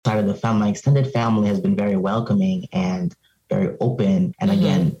side of the family, my extended family has been very welcoming and very open. And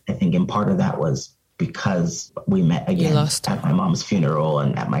again, I think in part of that was because we met again at my mom's funeral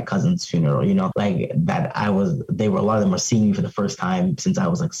and at my cousin's funeral, like that a lot of them were seeing me for the first time since I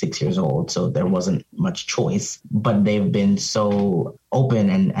was like 6 years old. So there wasn't much choice, but they've been so open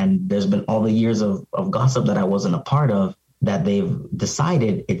and there's been all the years of gossip that I wasn't a part of that they've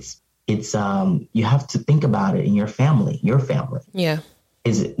decided it's you have to think about it in your family. Yeah.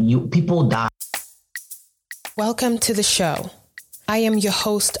 People die. Welcome to the show. I am your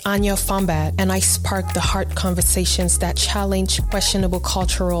host, Anya Fambat, and I spark the heart conversations that challenge questionable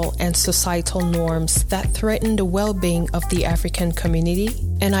cultural and societal norms that threaten the well-being of the African community.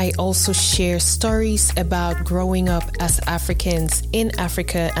 And I also share stories about growing up as Africans in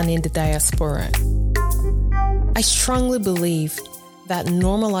Africa and in the diaspora. I strongly believe that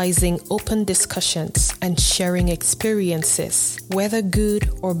normalizing open discussions and sharing experiences, whether good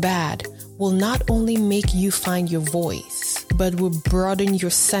or bad, will not only make you find your voice, but will broaden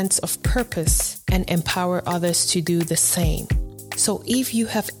your sense of purpose and empower others to do the same. So if you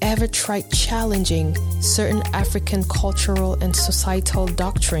have ever tried challenging certain African cultural and societal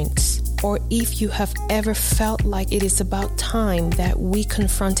doctrines, or if you have ever felt like it is about time that we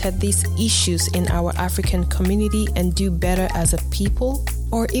confronted these issues in our African community and do better as a people,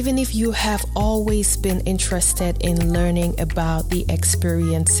 or even if you have always been interested in learning about the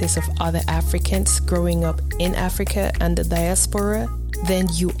experiences of other Africans growing up in Africa and the diaspora, then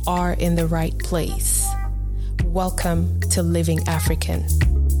you are in the right place. Welcome to Living African.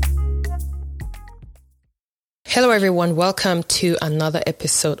 Hello everyone, welcome to another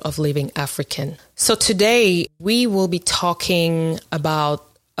episode of Living African. So today we will be talking about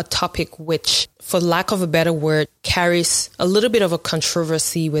a topic which, for lack of a better word, carries a little bit of a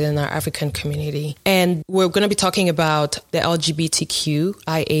controversy within our African community. And we're going to be talking about the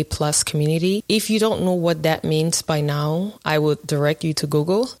LGBTQIA plus community. If you don't know what that means by now, I would direct you to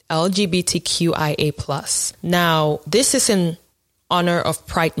Google LGBTQIA plus. Now, this is in honor of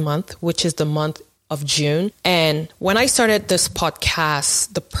Pride Month, which is the month of June. And when I started this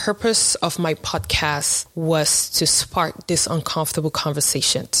podcast, the purpose of my podcast was to spark these uncomfortable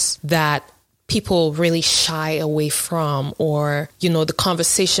conversations that people really shy away from, or, the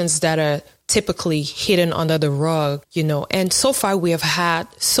conversations that are typically hidden under the rug, and so far we have had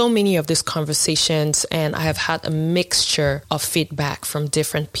so many of these conversations, and I have had a mixture of feedback from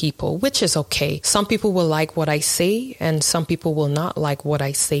different people, which is okay. Some people will like what I say and some people will not like what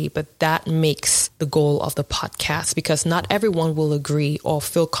I say, but that makes the goal of the podcast, because not everyone will agree or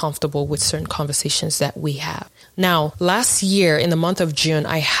feel comfortable with certain conversations that we have. Now, last year in the month of June,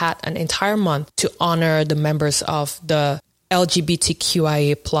 I had an entire month to honor the members of the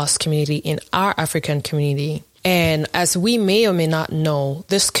LGBTQIA plus community in our African community. And as we may or may not know,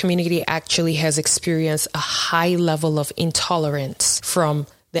 this community actually has experienced a high level of intolerance from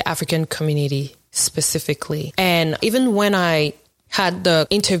the African community specifically. And even when I had the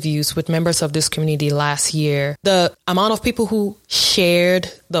interviews with members of this community last year, the amount of people who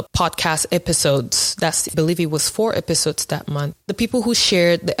shared the podcast episodes, I believe it was 4 episodes that month, the people who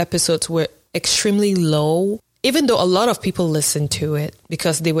shared the episodes were extremely low. Even though a lot of people listened to it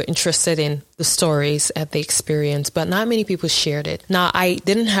because they were interested in the stories and the experience, but not many people shared it. Now, I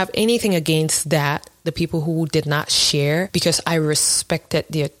didn't have anything against that, the people who did not share, because I respected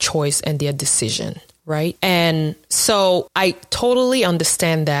their choice and their decision, right? And so I totally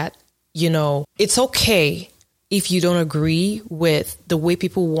understand that, it's okay if you don't agree with the way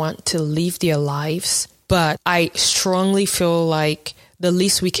people want to live their lives, but I strongly feel like the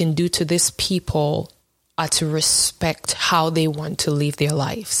least we can do to these people are to respect how they want to live their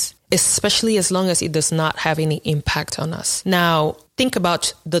lives, especially as long as it does not have any impact on us. Now, think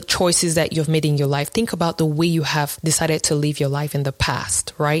about the choices that you've made in your life. Think about the way you have decided to live your life in the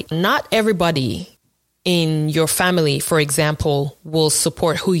past, right? Not everybody in your family, for example, will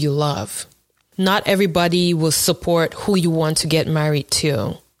support who you love. Not everybody will support who you want to get married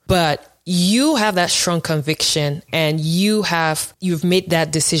to, but you have that strong conviction and you've made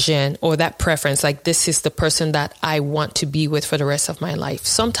that decision or that preference, like this is the person that I want to be with for the rest of my life.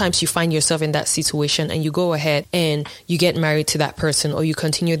 Sometimes you find yourself in that situation and you go ahead and you get married to that person, or you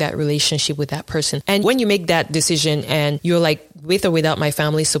continue that relationship with that person. And when you make that decision and you're like, with or without my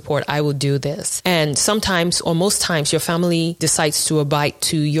family support, I will do this. And sometimes, or most times, your family decides to abide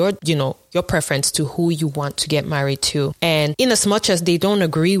to your preference to who you want to get married to. And in as much as they don't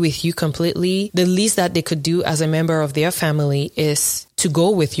agree with you completely, the least that they could do as a member of their family is to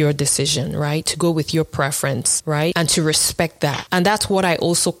go with your decision, right? To go with your preference, right? And to respect that. And that's what I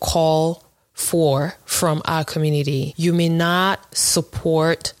also call for from our community. You may not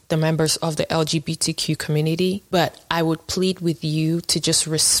support the members of the LGBTQ community, but I would plead with you to just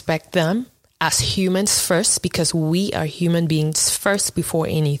respect them as humans first, because we are human beings first before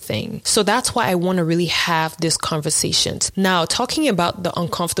anything. So that's why I want to really have these conversations. Now, talking about the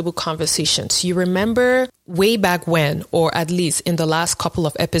uncomfortable conversations, you remember way back when, or at least in the last couple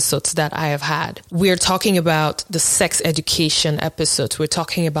of episodes that I have had, we're talking about the sex education episodes. We're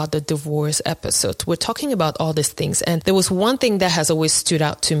talking about the divorce episodes. We're talking about all these things. And there was one thing that has always stood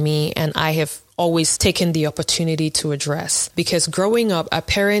out to me, and I have always taken the opportunity to address, because growing up, our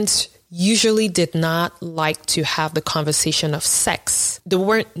parents usually did not like to have the conversation of sex. They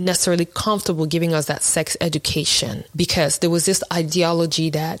weren't necessarily comfortable giving us that sex education, because there was this ideology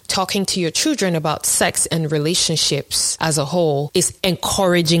that talking to your children about sex and relationships as a whole is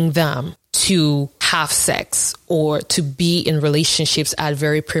encouraging them to have sex or to be in relationships at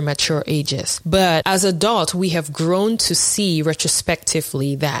very premature ages. But as adults, we have grown to see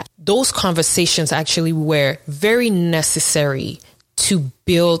retrospectively that those conversations actually were very necessary to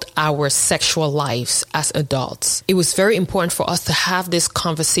build our sexual lives as adults. It was very important for us to have these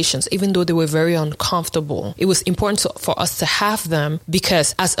conversations, even though they were very uncomfortable. It was important for us to have them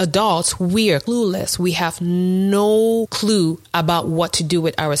because as adults, we are clueless. We have no clue about what to do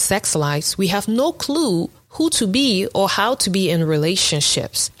with our sex lives. We have no clue who to be or how to be in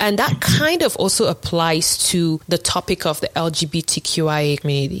relationships. And that kind of also applies to the topic of the LGBTQIA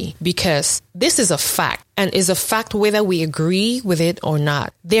community, because this is a fact, and is a fact whether we agree with it or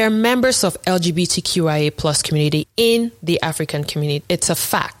not. There are members of LGBTQIA plus community in the African community. It's a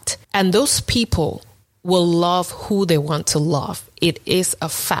fact. And those people will love who they want to love. It is a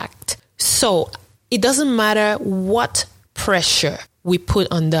fact. So it doesn't matter what pressure we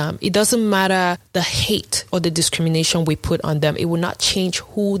put on them. It doesn't matter the hate or the discrimination we put on them. It will not change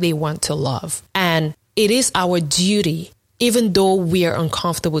who they want to love. And it is our duty, even though we are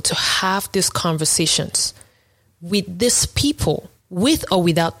uncomfortable, to have these conversations with these people, with or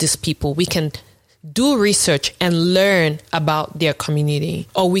without these people. We can do research and learn about their community,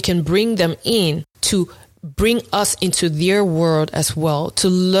 or we can bring them in to bring us into their world as well, to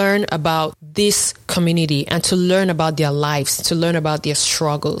learn about this community and to learn about their lives, to learn about their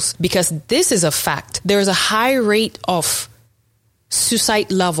struggles. Because this is a fact. There is a high rate of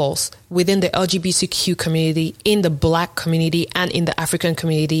suicide levels within the LGBTQ community, in the Black community, and in the African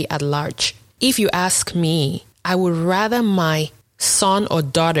community at large. If you ask me, I would rather my son or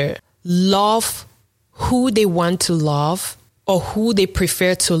daughter love who they want to love or who they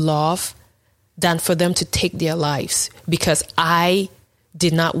prefer to love than for them to take their lives, because I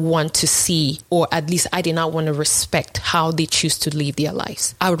did not want to see, or at least I did not want to respect how they choose to live their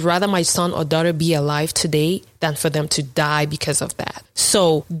lives. I would rather my son or daughter be alive today than for them to die because of that.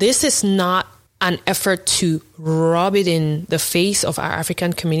 So this is not an effort to rub it in the face of our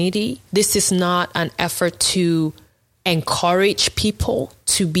African community. This is not an effort to encourage people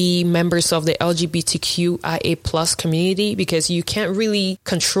to be members of the LGBTQIA plus community, because you can't really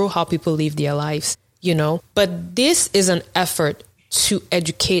control how people live their lives, you know. But this is an effort to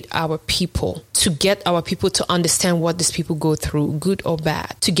educate our people, to get our people to understand what these people go through, good or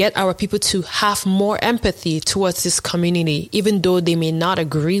bad, to get our people to have more empathy towards this community, even though they may not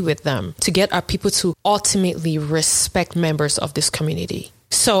agree with them, to get our people to ultimately respect members of this community.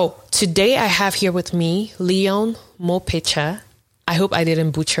 So today I have here with me Leon Mopecha. I hope I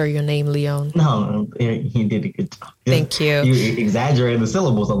didn't butcher your name, Leon. No, you did a good job. Thank you. You exaggerated the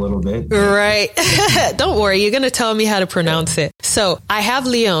syllables a little bit. Right. Don't worry. You're going to tell me how to pronounce it. So I have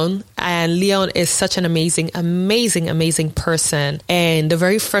Leon, and Leon is such an amazing person. And the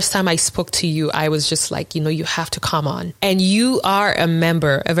very first time I spoke to you, I was just like, you have to come on. And you are a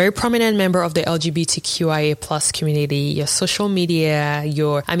very prominent member of the LGBTQIA plus community. Your social media,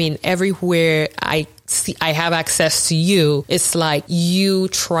 everywhere I have access to you, it's like you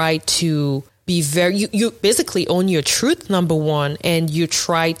try to be you basically own your truth, number one, and you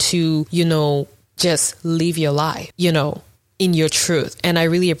try to, just live your life, in your truth. And I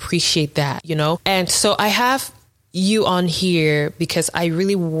really appreciate that, And so I have you on here because I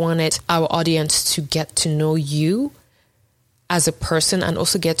really wanted our audience to get to know you as a person and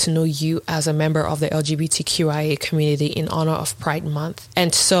also get to know you as a member of the LGBTQIA community in honor of Pride Month.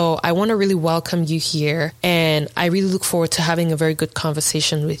 And so I want to really welcome you here, and I really look forward to having a very good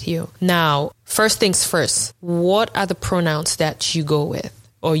conversation with you. Now, first things first, what are the pronouns that you go with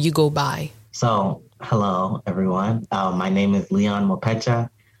or you go by? So, hello, everyone. My name is Leon Mopecha,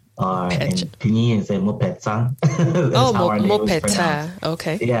 or in Pinyin, it's Mopetsa. Oh, Mopetsa.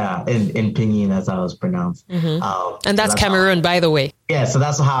 Okay. Yeah, in Pinyin, that's how it was pronounced. Mm-hmm. And that's Cameroon, by the way. Yeah, so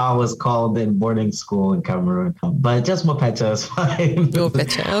that's how I was called in boarding school in Cameroon. But just Mopetsa is fine.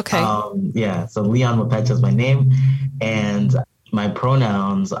 Mopetsa, okay. Yeah, so Leon Mopetsa is my name. And my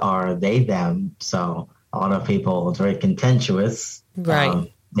pronouns are they, them. So a lot of people, it's very contentious.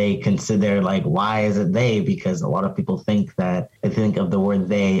 Right. They consider like, why is it they? Because a lot of people think that they think of the word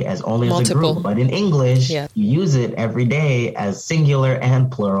they as only multiple. As a group. But in English, you use it every day as singular and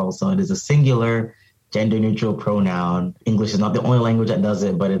plural. So it is a singular gender neutral pronoun. English is not the only language that does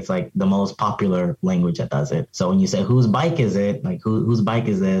it, but it's like the most popular language that does it. So when you say whose bike is it, like whose bike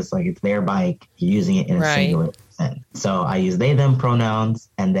is this? Like it's their bike. You're using it in a singular sense. So I use they, them pronouns.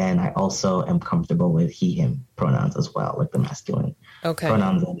 And then I also am comfortable with he, him pronouns as well, like the masculine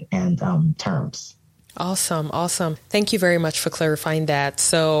pronouns and terms. Awesome. Thank you very much for clarifying that.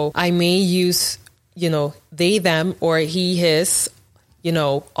 So I may use, they, them, or he, his,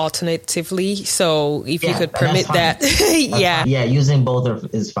 alternatively. So if you could permit that. Yeah. Yeah, using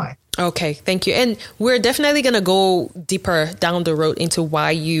both is fine. Okay, thank you. And we're definitely going to go deeper down the road into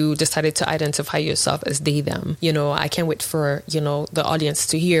why you decided to identify yourself as they, them. I can't wait for, the audience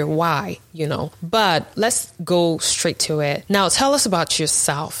to hear why, But let's go straight to it. Now, tell us about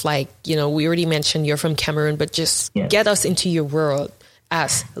yourself. Like, we already mentioned you're from Cameroon, but just get us into your world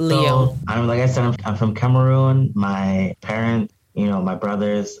as Leon. So, like I said, I'm from Cameroon. My parents, my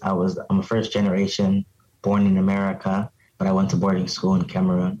brothers, I'm a first generation born in America, but I went to boarding school in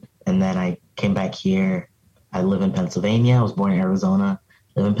Cameroon. And then I came back here. I live in Pennsylvania. I was born in Arizona,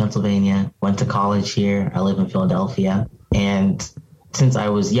 live in Pennsylvania, went to college here. I live in Philadelphia. And since I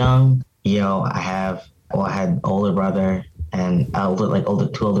was young, I had older brother and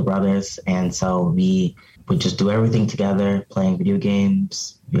two older brothers. And so we would just do everything together, playing video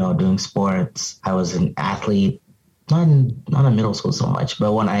games, doing sports. I was an athlete, not in middle school so much,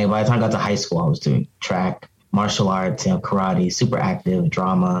 but by the time I got to high school, I was doing track, martial arts, karate, super active,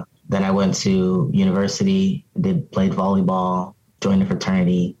 drama. Then I went to university, played volleyball, joined a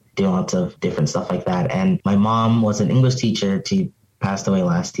fraternity, did lots of different stuff like that. And my mom was an English teacher. She passed away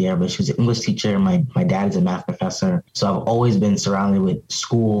last year, but she was an English teacher. My dad is a math professor. So I've always been surrounded with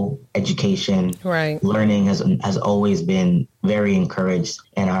school education. Right. Learning has always been very encouraged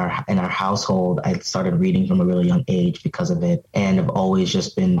in our household. I started reading from a really young age because of it. And I've always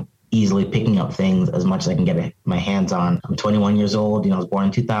just been easily picking up things as much as I can get my hands on. I'm 21 years old. I was born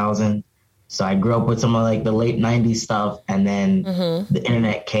in 2000. So I grew up with some of like the late 90s stuff. And then the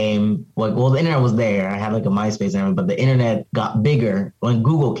internet came. The internet was there. I had like a MySpace and everything, but the internet got bigger when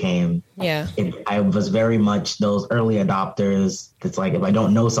Google came. Yeah. I was very much those early adopters. It's like, if I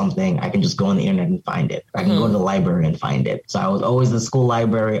don't know something, I can just go on the internet and find it. I can go to the library and find it. So I was always the school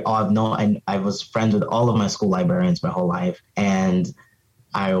library. And I was friends with all of my school librarians my whole life. And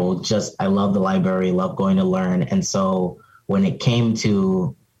I love the library, love going to learn. And so when it came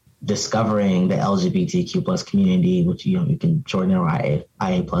to discovering the LGBTQ plus community, which, you can shorten it or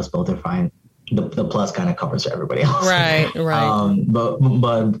IA plus, both are fine. The plus kind of covers for everybody else. Right. But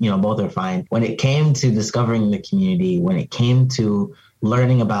both are fine. When it came to discovering the community, when it came to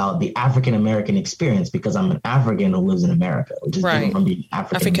learning about the African-American experience, because I'm an African who lives in America, which is different from being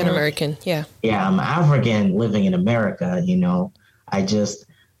African-American. Yeah. Yeah, I'm African living in America, I just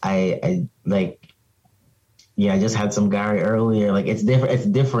had some guy earlier. Like it's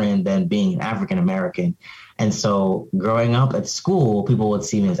different than being an African American. And so growing up at school, people would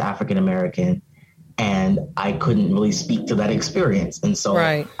see me as African American, and I couldn't really speak to that experience. And so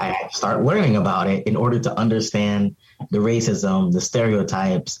I had to start learning about it in order to understand the racism, the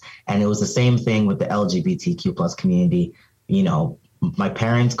stereotypes. And it was the same thing with the LGBTQ plus community. My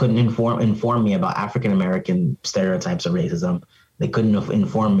parents couldn't inform me about African American stereotypes or racism. They couldn't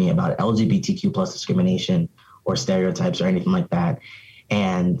inform me about LGBTQ plus discrimination or stereotypes or anything like that.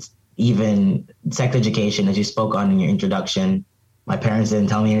 And even sex education, as you spoke on in your introduction, my parents didn't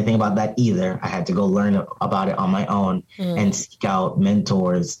tell me anything about that either. I had to go learn about it on my own and seek out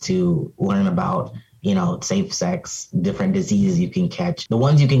mentors to learn about, safe sex, different diseases you can catch, the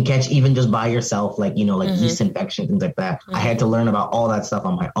ones you can catch even just by yourself, like yeast infection, things like that. I had to learn about all that stuff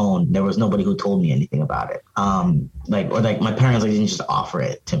on my own. There was nobody who told me anything about it. My parents didn't just offer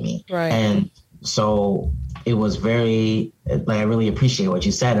it to me. Right. And so it was very, I really appreciate what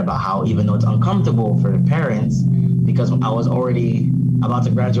you said about how, even though it's uncomfortable for the parents, because I was already about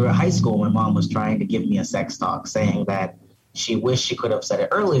to graduate high school, my mom was trying to give me a sex talk, saying that she wished she could have said it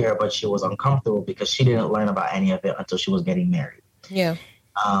earlier, but she was uncomfortable because she didn't learn about any of it until she was getting married. Yeah.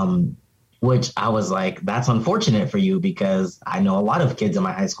 which I was like, that's unfortunate for you, because I know a lot of kids in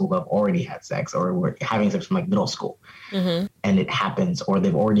my high school who have already had sex or were having sex from like middle school, and it happens, or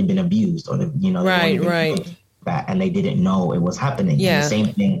they've already been abused, or they've, right. That, and they didn't know it was happening. Yeah. And the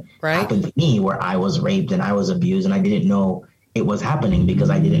same thing happened to me, where I was raped and I was abused and I didn't know it was happening because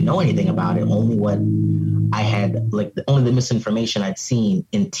I didn't know anything about it. Only what I had, like only the misinformation I'd seen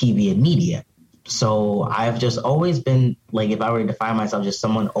in TV and media. So I've just always been like, if I were to define myself, just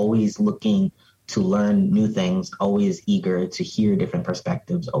someone always looking to learn new things, always eager to hear different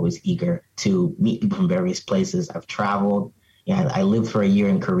perspectives, always eager to meet people from various places. I've traveled. Yeah, I lived for a year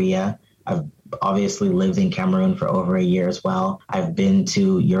in Korea. I've obviously lived in Cameroon for over a year as well. I've been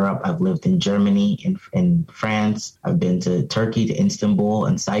to Europe. I've lived in Germany, in France. I've been to Turkey, to Istanbul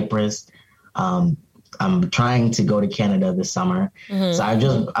and Cyprus. I'm trying to go to Canada this summer. So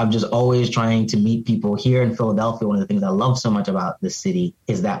I'm just always trying to meet people here in Philadelphia. One of the things I love so much about this city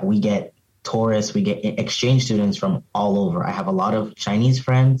is that we get tourists, we get exchange students from all over. I have a lot of Chinese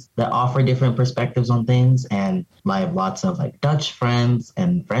friends that offer different perspectives on things, and I have lots of like Dutch friends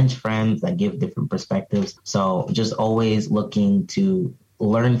and French friends that give different perspectives. So just always looking to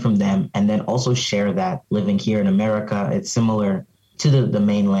learn from them, and then also share that. Living here in America, it's similar to the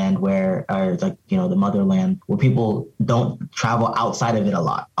mainland, where, or like, you know, the motherland, where people don't travel outside of it a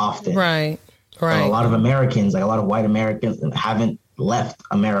lot often. Right. So a lot of Americans, like a lot of white Americans, haven't left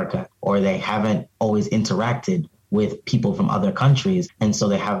America, or they haven't always interacted with people from other countries. And so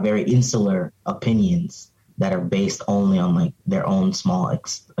they have very insular opinions that are based only on like their own small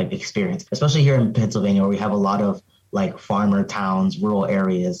experience, especially here in Pennsylvania, where we have a lot of like farmer towns, rural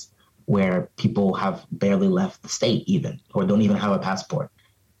areas where people have barely left the state even, or don't even have a passport.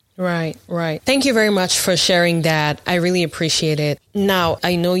 Right. Thank you very much for sharing that. I really appreciate it. Now,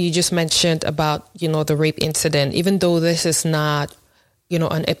 I know you just mentioned about, you know, the rape incident, even though this is not, you know,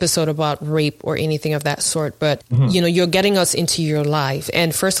 an episode about rape or anything of that sort, but, you know, you're getting us into your life.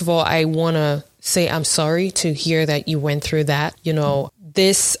 And first of all, I want to say I'm sorry to hear that you went through that. You know,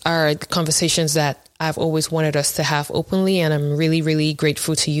 these are conversations that I've always wanted us to have openly. And I'm really, really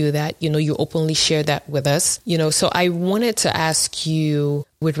grateful to you that, you know, you openly shared that with us. You know, so I wanted to ask you,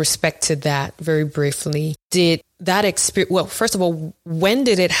 with respect to that, very briefly, did that experience, well, first of all, when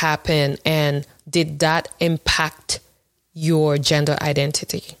did it happen, and did that impact your gender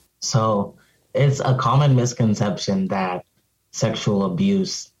identity? So it's a common misconception that sexual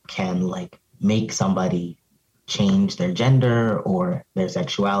abuse can like make somebody change their gender or their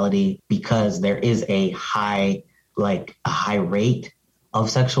sexuality, because there is a high rate of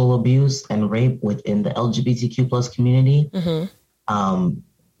sexual abuse and rape within the LGBTQ plus community.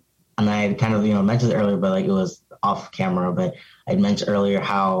 And I had kind of, you know, mentioned earlier, but like it was off camera, but I'd mentioned earlier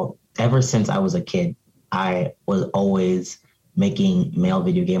how ever since I was a kid, I was always making male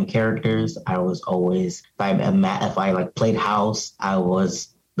video game characters. I was always, if I like played house, I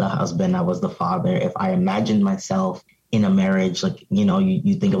was the husband, I was the father. If I imagined myself in a marriage, like, you know,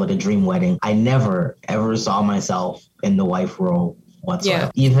 you think of like a dream wedding, I never ever saw myself in the wife role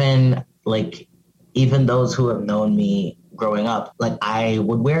whatsoever. Yeah. Even those who have known me growing up, like I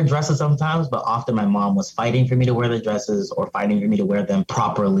would wear dresses sometimes, but often my mom was fighting for me to wear the dresses, or fighting for me to wear them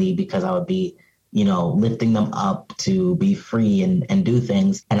properly, because I would be, you know, lifting them up to be free and do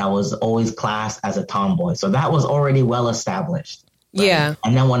things. And I was always classed as a tomboy. So that was already well established. Right? Yeah.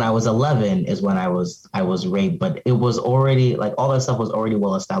 And then when I was 11 is when I was raped, but it was already like all that stuff was already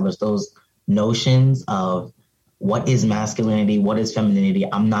well established. Those notions of what is masculinity, what is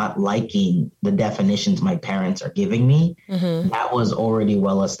femininity, I'm not liking the definitions my parents are giving me. That was already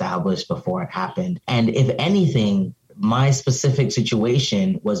well established before it happened. And if anything, my specific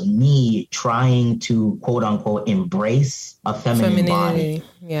situation was me trying to, quote unquote, embrace a feminine body,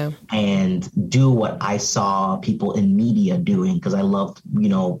 and do what I saw people in media doing, because I loved, you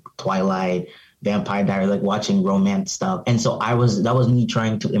know, Twilight, Vampire Diaries, like watching romance stuff. And so that was me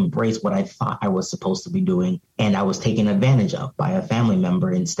trying to embrace what I thought I was supposed to be doing. And I was taken advantage of by a family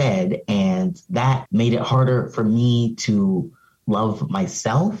member instead. And that made it harder for me to love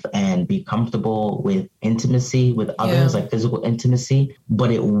myself and be comfortable with intimacy with others, like physical intimacy. But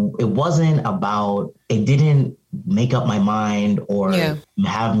it wasn't about, it didn't make up my mind or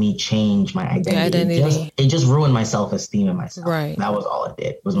have me change my identity. It just ruined my self-esteem in myself. Right. That was all it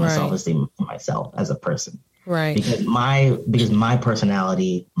did, was my self-esteem in myself as a person. Right. Because my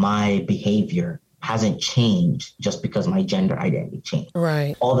personality, my behavior hasn't changed just because my gender identity changed.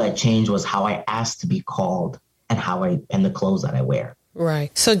 Right. All that changed was how I asked to be called and the clothes that I wear.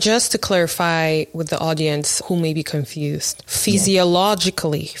 Right. So just to clarify with the audience who may be confused,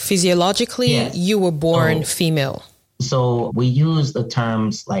 physiologically, you were born female. So we use the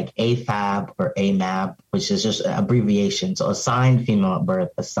terms like AFAB or AMAB, which is just an abbreviation. So assigned female at birth,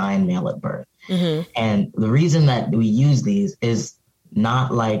 assigned male at birth. Mm-hmm. And the reason that we use these is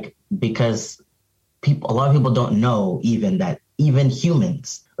not like because a lot of people don't know even that even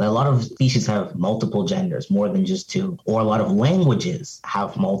humans, a lot of species have multiple genders, more than just two, or a lot of languages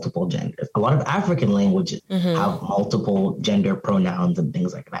have multiple genders. A lot of African languages have multiple gender pronouns and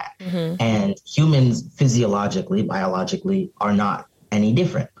things like that. Mm-hmm. And humans physiologically, biologically are not any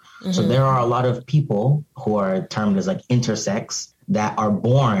different. Mm-hmm. So there are a lot of people who are termed as like intersex that are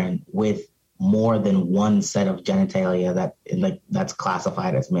born with more than one set of genitalia that's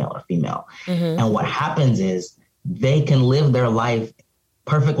classified as male or female. Mm-hmm. And what happens is they can live their life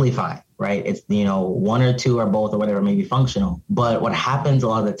perfectly fine, right? It's, one or two or both or whatever may be functional. But what happens a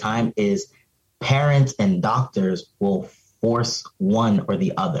lot of the time is parents and doctors will force one or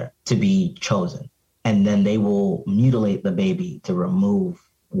the other to be chosen. And then they will mutilate the baby to remove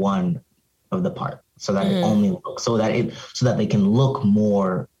one of the part so that it only looks, so that they can look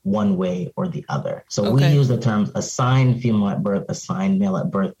more one way or the other. So we use the terms assigned female at birth, assigned male at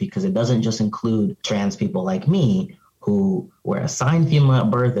birth, because it doesn't just include trans people like me who were assigned female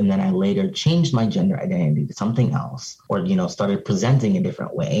at birth, and then I later changed my gender identity to something else, or, started presenting a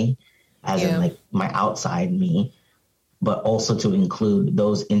different way, as in like my outside me, but also to include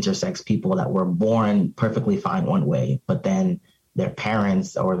those intersex people that were born perfectly fine one way, but then their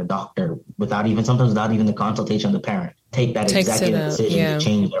parents or the doctor, sometimes without even the consultation of the parent, take that executive decision to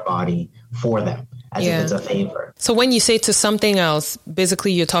change their body for them as if it's a favor. So when you say to something else,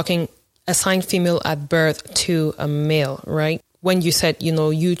 basically you're talking assigned female at birth to a male, right? When you said,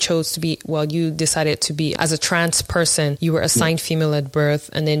 you chose to be, you decided to be as a trans person, you were assigned female at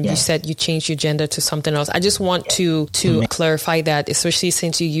birth, and then you said you changed your gender to something else. I just want to clarify that, especially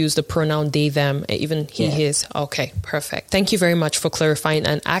since you use the pronoun they, them, even he, his. Okay, perfect. Thank you very much for clarifying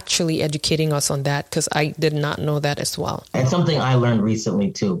and actually educating us on that, because I did not know that as well. It's something I learned recently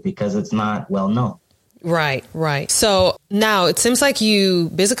too, because it's not well known. Right. So now it seems like you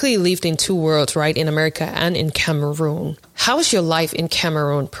basically lived in two worlds, right? In America and in Cameroon. How was your life in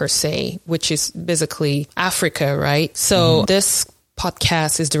Cameroon per se, which is basically Africa, right? So this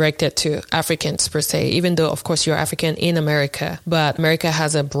podcast is directed to Africans per se, even though, of course, you're African in America, but America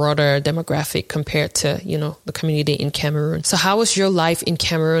has a broader demographic compared to, the community in Cameroon. So how was your life in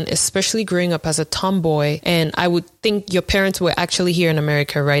Cameroon, especially growing up as a tomboy? And I would think your parents were actually here in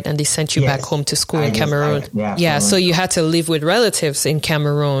America, right? And they sent you back home to school in Cameroon. So you had to live with relatives in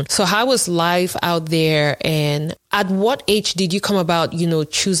Cameroon. So how was life out there? And at what age did you come about,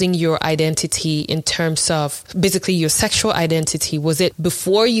 choosing your identity in terms of basically your sexual identity? Was it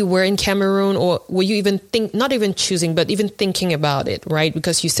before you were in Cameroon, or were you even not even choosing, but even thinking about it, right?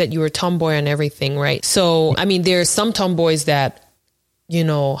 Because you said you were a tomboy and everything, right? So, I mean, there are some tomboys that,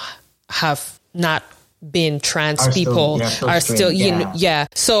 have not been trans people are still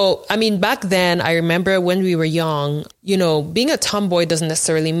So, I mean, back then, I remember when we were young, being a tomboy doesn't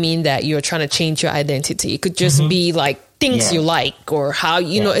necessarily mean that you're trying to change your identity. It could just be like things you like, or how,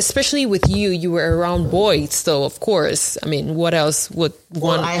 especially with you were around boys. So, of course, I mean, what else would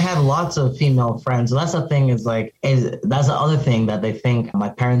one... Well, I had lots of female friends. So that's the thing that's the other thing that they think, my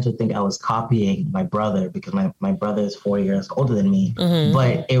parents would think I was copying my brother, because my brother is 4 years older than me. Mm-hmm.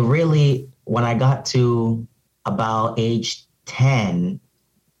 But it really... When I got to about age 10,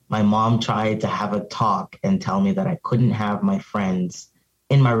 my mom tried to have a talk and tell me that I couldn't have my friends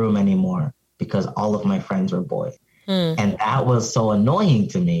in my room anymore because all of my friends were boys. And that was so annoying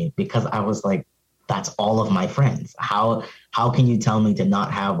to me, because I was like, that's all of my friends. How can you tell me to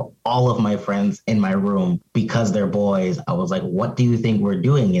not have all of my friends in my room because they're boys? I was like, what do you think we're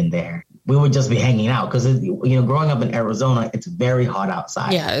doing in there? We would just be hanging out, because, growing up in Arizona, it's very hot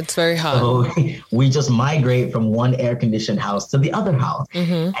outside. Yeah, it's very hot. So we just migrate from one air-conditioned house to the other house.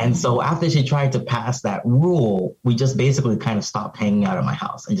 Mm-hmm. And so after she tried to pass that rule, we just basically kind of stopped hanging out at my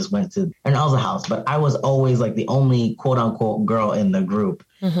house and just went to another house. But I was always like the only quote-unquote girl in the group.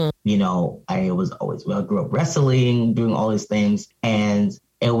 Mm-hmm. I grew up wrestling, doing all these things. And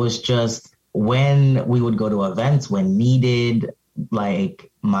it was just when we would go to events when needed,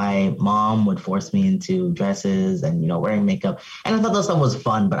 like my mom would force me into dresses and, wearing makeup. And I thought that stuff was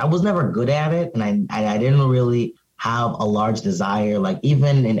fun, but I was never good at it. And I didn't really have a large desire. Like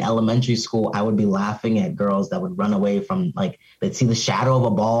even in elementary school, I would be laughing at girls that would run away from, like, they'd see the shadow of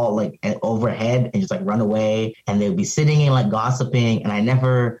a ball like overhead and just like run away, and they'd be sitting and like gossiping. And I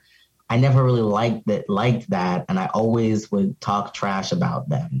never really liked that. And I always would talk trash about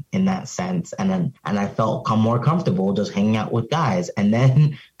them in that sense. And I felt more comfortable just hanging out with guys. And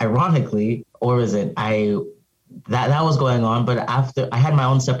then ironically, I that was going on. But after I had my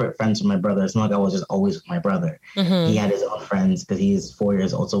own separate friends from my brother, it's not like I was just always with my brother. He had his own friends because he's 4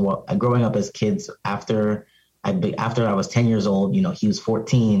 years old. So growing up as kids, after I was 10 years old, he was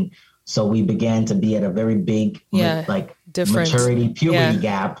 14. So we began to be at a very big, different maturity, puberty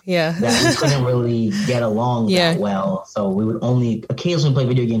gap that we couldn't really get along that well. So we would only occasionally play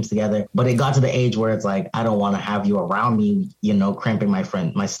video games together. But it got to the age where it's like, I don't want to have you around me, cramping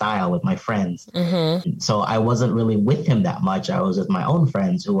my style with my friends. So I wasn't really with him that much. I was with my own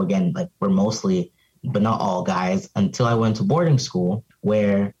friends who, again, like were mostly, but not all guys, until I went to boarding school,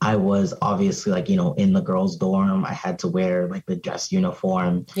 where I was obviously in the girls' dorm. I had to wear like the dress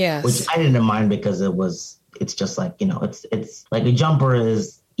uniform, which I didn't mind because it's just like, it's like a jumper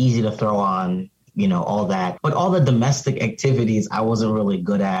is easy to throw on, all that. But all the domestic activities I wasn't really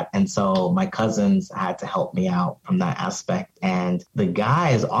good at. And so my cousins had to help me out from that aspect. And the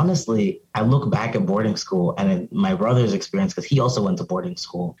guys, honestly, I look back at boarding school and my brother's experience, because he also went to boarding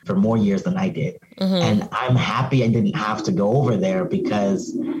school for more years than I did. And I'm happy I didn't have to go over there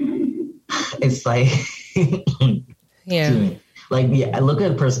because it's like, I look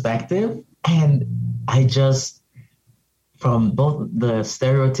at perspective and I just, from both the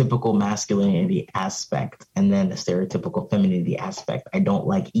stereotypical masculinity aspect and then the stereotypical femininity aspect, I don't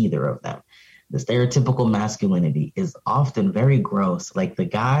like either of them. The stereotypical masculinity is often very gross. Like the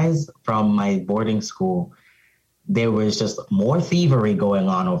guys from my boarding school, there was just more thievery going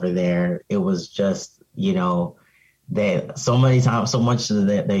on over there. It was just, they so many times, so much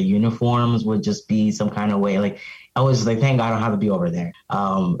that their uniforms would just be some kind of way. Like I was like, thank God I don't have to be over there.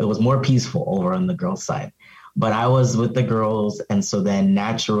 It was more peaceful over on the girls' side. But I was with the girls. And so then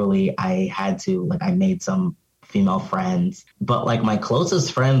naturally I had to, I made some female friends, but my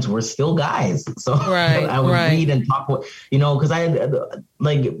closest friends were still guys. So I would read and talk with, because I had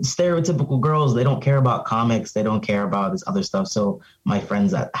stereotypical girls, they don't care about comics. They don't care about this other stuff. So my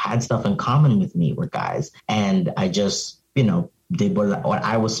friends that had stuff in common with me were guys. And I just, did what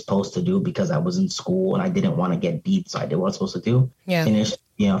I was supposed to do because I was in school and I didn't want to get beat. So I did what I was supposed to do. Finish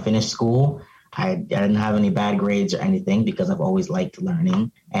school. I didn't have any bad grades or anything because I've always liked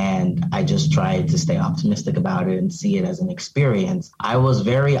learning. And I just tried to stay optimistic about it and see it as an experience. I was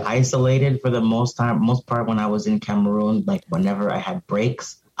very isolated for the most part when I was in Cameroon. Whenever I had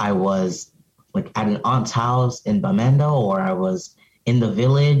breaks, I was at an aunt's house in Bamenda, or I was in the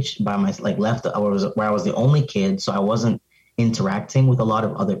village by my where I was the only kid. So I wasn't interacting with a lot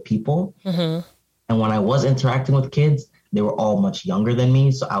of other people. And when I was interacting with kids, they were all much younger than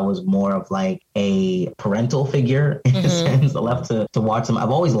me. So I was more of a parental figure in a sense, left to watch them. I've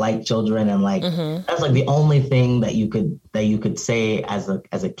always liked children. And that's the only thing that you could say as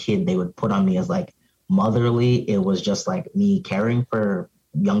a kid, they would put on me as motherly. It was just me caring for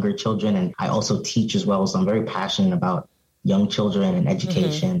younger children. And I also teach as well. So I'm very passionate about young children and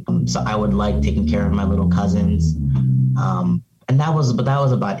education. So I would like taking care of my little cousins. And that was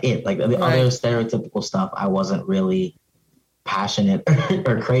about it. The other stereotypical stuff, I wasn't really passionate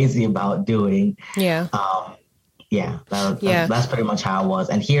or crazy about doing. That's pretty much how I was.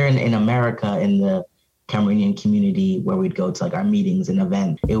 And here in America, in the Cameroonian community where we'd go to our meetings and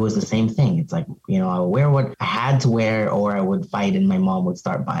events, it was the same thing. It's I would wear what I had to wear, or I would fight and my mom would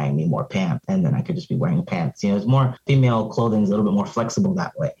start buying me more pants, and then I could just be wearing pants. It's more female clothing is a little bit more flexible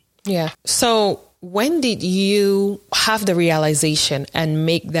that way. So when did you have the realization and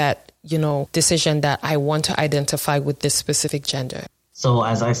make that decision that I want to identify with this specific gender? So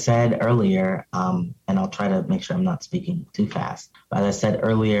as I said earlier, and I'll try to make sure I'm not speaking too fast, but as I said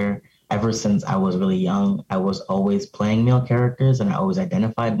earlier, ever since I was really young, I was always playing male characters and I always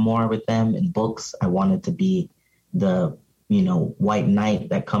identified more with them in books. I wanted to be the, white knight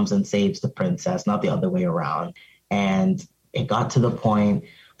that comes and saves the princess, not the other way around. And it got to the point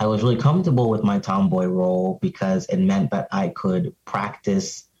I was really comfortable with my tomboy role because it meant that I could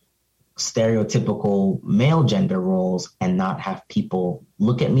practice stereotypical male gender roles and not have people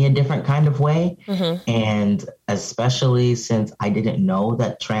look at me a different kind of way. And especially since I didn't know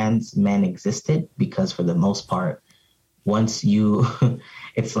that trans men existed, because for the most part, once you,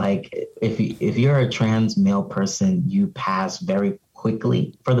 it's if you're a trans male person, you pass very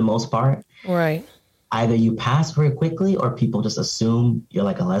quickly for the most part. Right. Either you pass very quickly or people just assume you're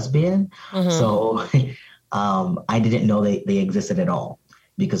a lesbian. So I didn't know they existed at all.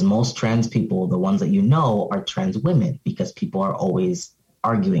 Because most trans people, the ones that are trans women, because people are always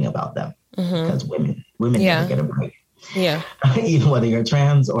arguing about them because women never get a break. Yeah. Even whether you're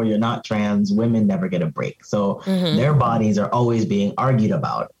trans or you're not trans, women never get a break. So their bodies are always being argued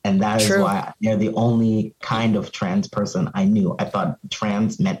about. And that is why they're the only kind of trans person I knew. I thought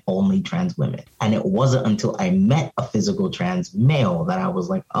trans meant only trans women. And it wasn't until I met a physical trans male that I was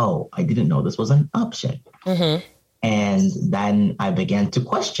like, oh, I didn't know this was an option. And then I began to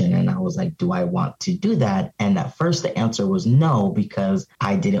question, and I was like, do I want to do that? And at first the answer was no, because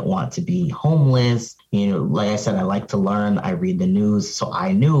I didn't want to be homeless. You know, like I said, I like to learn. I read the news. So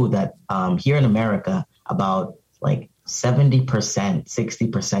I knew that here in America, about like 70%,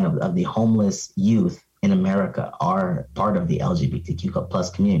 60% of the homeless youth in America are part of the LGBTQ plus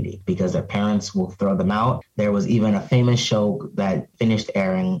community because their parents will throw them out. There was even a famous show that finished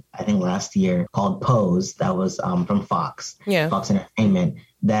airing, I think last year, called Pose. That was from Fox, Fox Entertainment,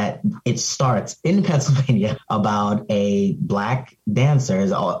 that it starts in Pennsylvania about a Black dancer,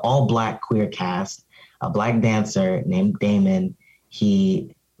 all Black queer cast, a Black dancer named Damon.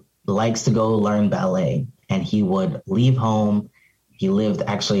 He likes to go learn ballet, and he would leave home. He lived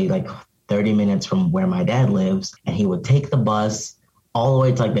actually like 30 minutes from where my dad lives, and he would take the bus all the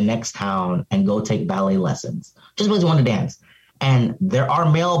way to like the next town and go take ballet lessons just because he wanted to dance. And there are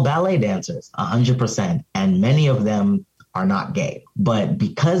male ballet dancers, 100%, and many of them are not gay. But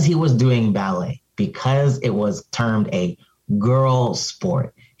because he was doing ballet, because it was termed a girl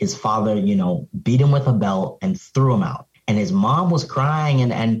sport, his father, you know, beat him with a belt and threw him out. And his mom was crying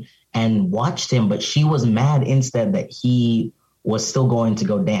and watched him, but she was mad instead that he was still going to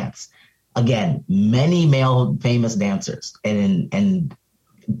go dance. Again, many male famous dancers,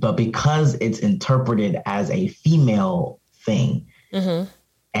 but because it's interpreted as a female thing,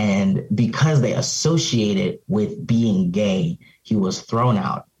 and because they associate it with being gay, he was thrown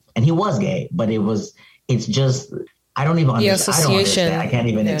out. And he was gay, but it's just, I don't even understand. I don't understand. I can't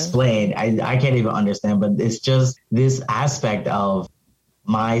even explain. I can't even understand, but it's just this aspect of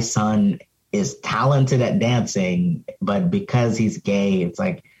my son is talented at dancing, but because he's gay, it's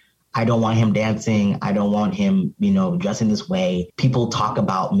like, I don't want him dancing. I don't want him, you know, dressing this way. People talk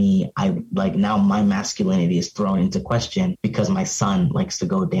about me. I like now my masculinity is thrown into question because my son likes to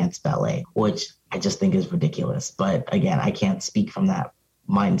go dance ballet, which I just think is ridiculous. But again, I can't speak from that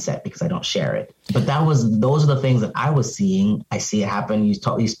mindset because I don't share it. But those are the things that I was seeing. I see it happen. You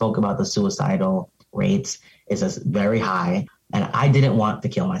spoke about the suicidal rates. It's very high. And I didn't want to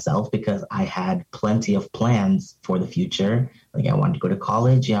kill myself because I had plenty of plans for the future. Like I wanted to go to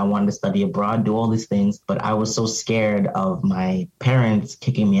college. I wanted to study abroad, do all these things. But I was so scared of my parents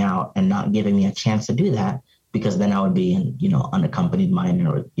kicking me out and not giving me a chance to do that because then I would be in, you know, unaccompanied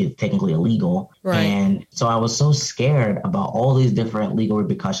minor, or it's technically illegal. Right. And so I was so scared about all these different legal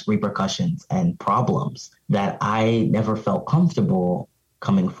repercussions and problems that I never felt comfortable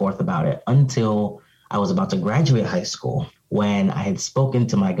coming forth about it until I was about to graduate high school, when I had spoken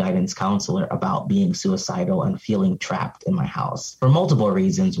to my guidance counselor about being suicidal and feeling trapped in my house for multiple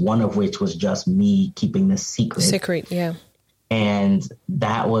reasons, one of which was just me keeping this secret. Yeah. And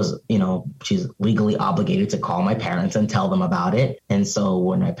that was, you know, she's legally obligated to call my parents and tell them about it. And so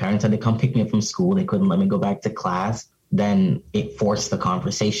when my parents had to come pick me up from school, they couldn't let me go back to class. Then it forced the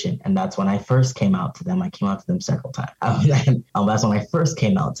conversation. And that's when I first came out to them. I came out to them several times. That's when I first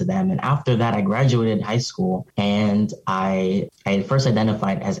came out to them. And after that, I graduated high school and I had first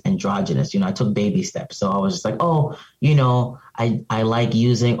identified as androgynous. You know, I took baby steps. So I was just like, oh, you know, I like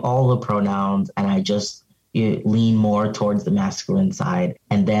using all the pronouns and I just lean more towards the masculine side.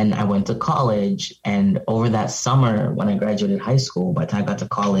 And then I went to college. And over that summer, when I graduated high school, by the time I got to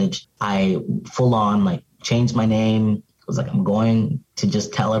college, I full on like changed my name. I was like, I'm going to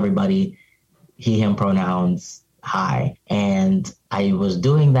just tell everybody he, him pronouns, hi. And I was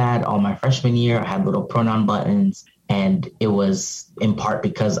doing that all my freshman year. I had little pronoun buttons. And it was in part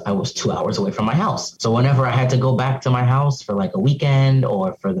because I was 2 hours away from my house. So whenever I had to go back to my house for like a weekend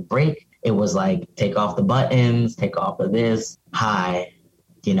or for the break, it was like, take off the buttons, take off of this, hi,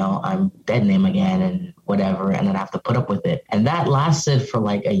 you know, I'm dead name again and whatever. And then I have to put up with it. And that lasted for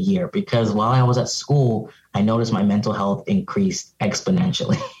like a year because while I was at school, I noticed my mental health increased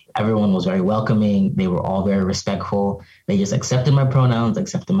exponentially. Everyone was very welcoming. They were all very respectful. They just accepted my pronouns,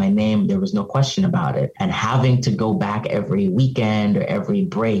 accepted my name. There was no question about it. And having to go back every weekend or every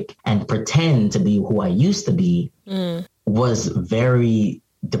break and pretend to be who I used to be was very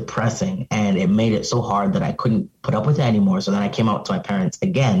depressing, and it made it so hard that I couldn't put up with it anymore. So then I came out to my parents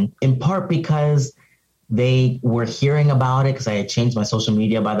again, in part because they were hearing about it because I had changed my social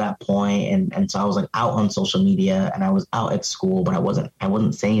media by that point. And so I was like out on social media and I was out at school, but I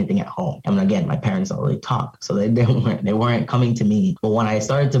wasn't saying anything at home. And again, my parents don't really talk, so they weren't coming to me. But when I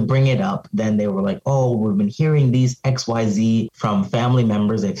started to bring it up, then they were like, oh, we've been hearing these XYZ from family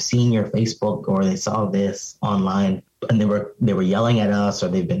members. They've seen your Facebook or they saw this online. And they were yelling at us, or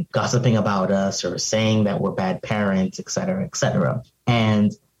they've been gossiping about us, or saying that we're bad parents, et cetera, et cetera.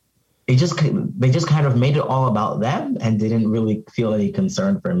 And they just kind of made it all about them and didn't really feel any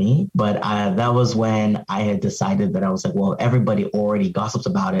concern for me. But that was when I had decided that I was like, well, everybody already gossips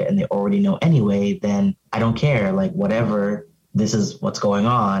about it and they already know anyway, then I don't care. Like, whatever, this is what's going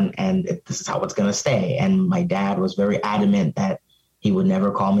on and this is how it's going to stay. And my dad was very adamant that he would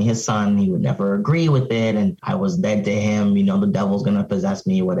never call me his son. He would never agree with it. And I was dead to him, the devil's going to possess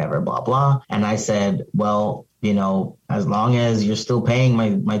me, whatever, blah, blah. And I said, well, as long as you're still paying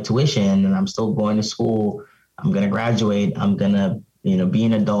my tuition and I'm still going to school, I'm going to graduate. I'm going to, be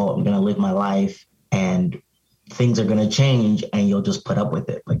an adult. I'm going to live my life and things are going to change and you'll just put up with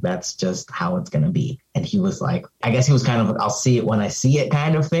it. Like, that's just how it's going to be. And he was like, I guess he was kind of, I'll see it when I see it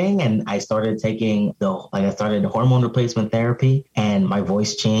kind of thing. And I started taking I started hormone replacement therapy and my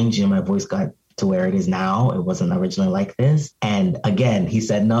voice changed and my voice got to where it is now. It wasn't originally like this. And again, he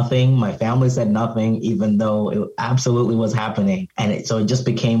said nothing. My family said nothing, even though it absolutely was happening. And so it just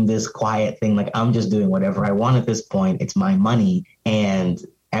became this quiet thing. Like, I'm just doing whatever I want at this point. It's my money. And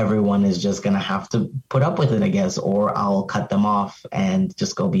everyone is just going to have to put up with it, I guess, or I'll cut them off and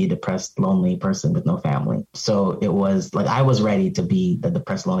just go be a depressed, lonely person with no family. So it was like, I was ready to be the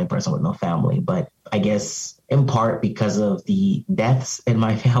depressed, lonely person with no family. But I guess in part because of the deaths in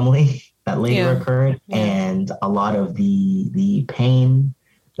my family that later occurred and a lot of the pain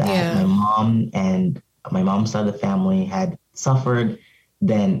that my mom and my mom's side of the family had suffered,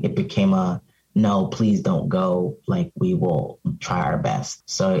 then it became no, please don't go. Like, we will try our best.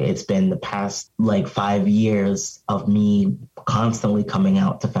 So it's been the past 5 years of me constantly coming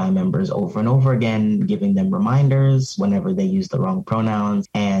out to family members over and over again, giving them reminders whenever they use the wrong pronouns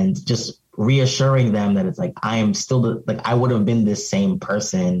and just reassuring them that it's like, I am still I would have been this same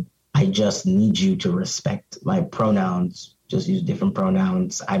person. I just need you to respect my pronouns, just use different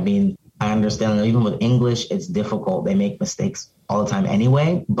pronouns. I mean, I understand that even with English, it's difficult. They make mistakes all the time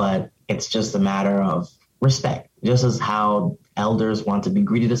anyway, but it's just a matter of respect, just as how elders want to be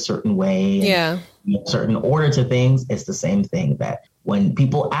greeted a certain way, a certain order to things. It's the same thing that when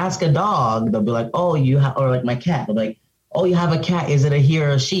people ask a dog, they'll be like, oh, or like my cat, they'll be like, oh, you have a cat. Is it a he or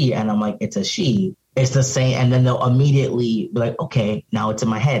a she? And I'm like, it's a she. It's the same. And then they'll immediately be like, okay, now it's in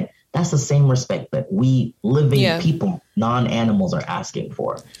my head. That's the same respect that we living people, non-animals are asking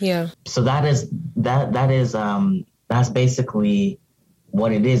for. Yeah. So that's basically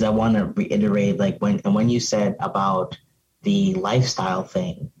what it is. I want to reiterate, when you said about the lifestyle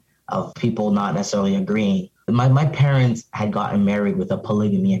thing of people not necessarily agreeing, my parents had gotten married with a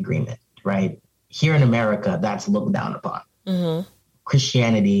polygamy agreement, right? Here in America, that's looked down upon. Mm-hmm.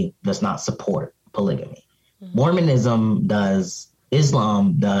 Christianity does not support polygamy. Mm-hmm. Mormonism does,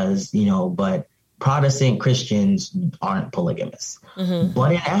 Islam does, but Protestant Christians aren't polygamous. Mm-hmm.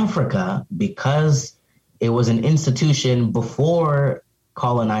 But in Africa, because it was an institution before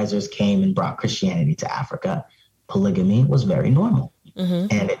colonizers came and brought Christianity to Africa, polygamy was very normal. Mm-hmm.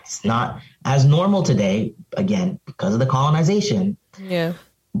 And it's not as normal today, again, because of the colonization. Yeah.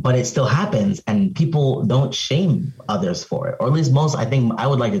 But it still happens and people don't shame others for it. Or at least I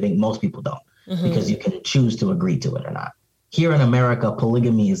would like to think most people don't, because you can choose to agree to it or not. Here in America,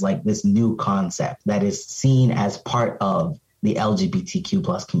 polygamy is like this new concept that is seen as part of the LGBTQ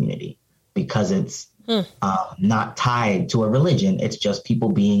plus community because it's not tied to a religion. It's just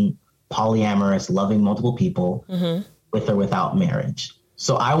people being polyamorous, loving multiple people with or without marriage.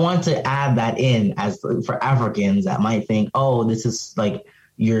 So I want to add that in as for Africans that might think, oh, this is like,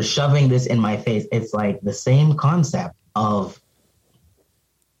 you're shoving this in my face. It's like the same concept of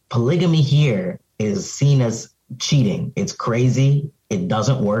polygamy here is seen as cheating. It's crazy. It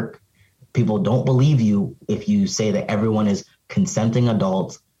doesn't work. People don't believe you if you say that everyone is consenting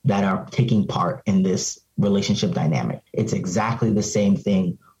adults that are taking part in this relationship dynamic. It's exactly the same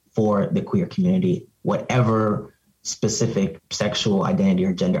thing for the queer community. Whatever specific sexual identity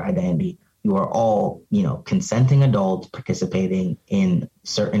or gender identity, you are all, consenting adults participating in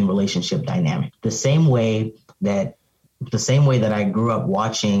certain relationship dynamic. The same way that I grew up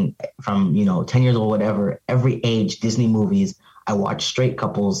watching from, 10 years old, whatever, every age Disney movies, I watch straight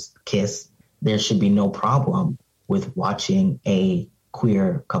couples kiss. There should be no problem with watching a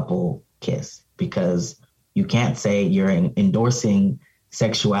queer couple kiss, because you can't say you're endorsing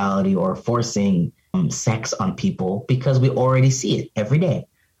sexuality or forcing sex on people because we already see it every day.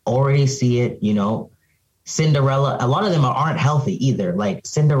 Already see it, Cinderella, a lot of them aren't healthy either. Like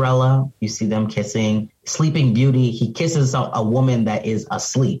Cinderella, you see them kissing. Sleeping Beauty, he kisses a woman that is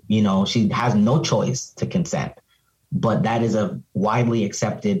asleep. She has no choice to consent. But that is a widely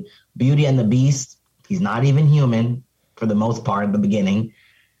accepted. Beauty and the Beast, he's not even human for the most part at the beginning.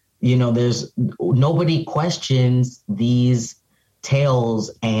 There's nobody questions these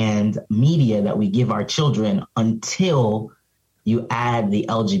tales and media that we give our children until you add the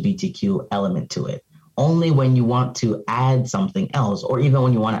LGBTQ element to it. Only when you want to add something else, or even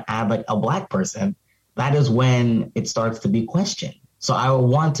when you want to add like a Black person, that is when it starts to be questioned. So I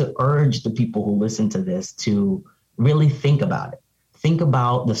want to urge the people who listen to this to really think about it. Think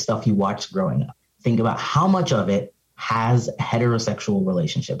about the stuff you watched growing up. Think about how much of it has heterosexual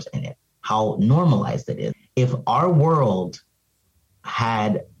relationships in it, how normalized it is. If our world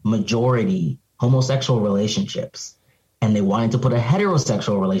had majority homosexual relationships and they wanted to put a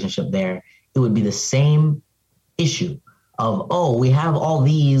heterosexual relationship there, it would be the same issue of, we have all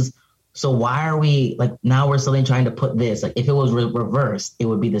these, so why are we, like, now we're suddenly trying to put this, like, if it was reversed, it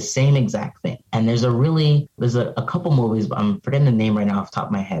would be the same exact thing. And there's a couple movies, but I'm forgetting the name right now off the top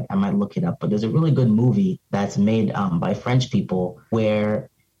of my head. I might look it up, but there's a really good movie that's made by French people where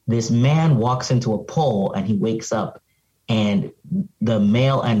this man walks into a pole and he wakes up and the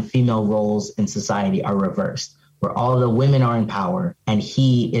male and female roles in society are reversed, where all the women are in power and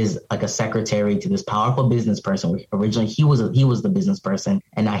he is like a secretary to this powerful business person. Originally, he was the business person,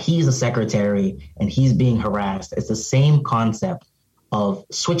 and now he's a secretary and he's being harassed. It's the same concept of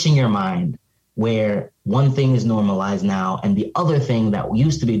switching your mind, where one thing is normalized now and the other thing that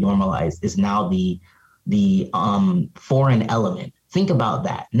used to be normalized is now the foreign element. Think about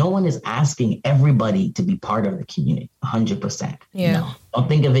that. No one is asking everybody to be part of the community 100%. Yeah. No.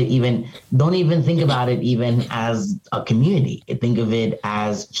 Don't even think about it even as a community. Think of it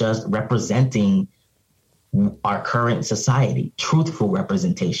as just representing our current society, truthful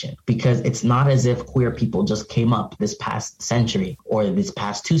representation, because it's not as if queer people just came up this past century or this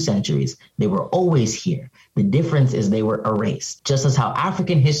past 2 centuries. They were always here. The difference is they were erased, just as how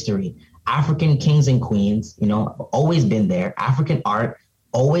African history, African kings and queens, always been there. African art,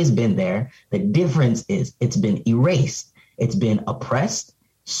 always been there. The difference is it's been erased. It's been oppressed,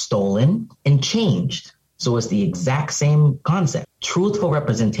 stolen, and changed. So it's the exact same concept. Truthful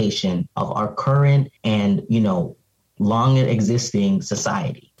representation of our current and, long existing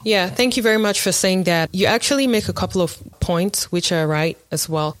society. Yeah, thank you very much for saying that. You actually make a couple of points, which are right as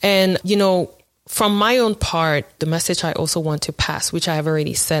well. And, from my own part, the message I also want to pass, which I have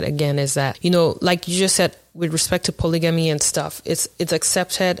already said again, is that, like you just said, with respect to polygamy and stuff, it's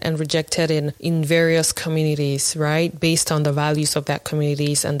accepted and rejected in various communities, right? Based on the values of that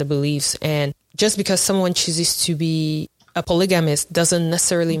communities and the beliefs. And just because someone chooses to be a polygamist doesn't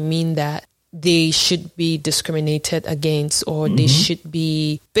necessarily mean that they should be discriminated against or they should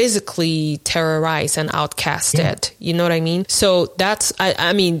be basically terrorized and outcasted. Yeah. You know what I mean? So that's,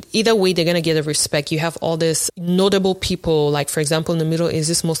 I mean, either way, they're going to get a respect. You have all this notable people, like, for example, in the Middle East,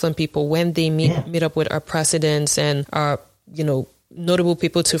 these Muslim people, when they meet up with our presidents and our, notable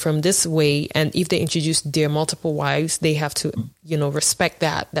people too from this way. And if they introduce their multiple wives, they have to, respect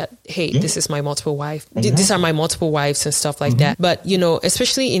that, hey, this is my multiple wife. Exactly. These are my multiple wives and stuff like that. But,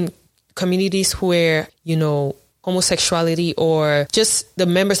 especially in communities where, homosexuality or just the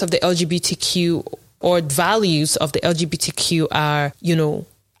members of the LGBTQ or values of the LGBTQ are,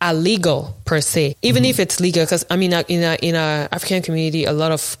 are legal per se, even if it's legal. Because I mean, in our African community, a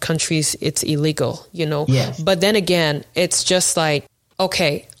lot of countries, it's illegal, Yes. But then again, it's just like,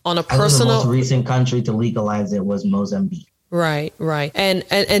 okay, on a personal... The most recent country to legalize it was Mozambique. Right. And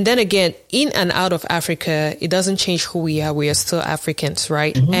then again, in and out of Africa, it doesn't change who we are. We are still Africans,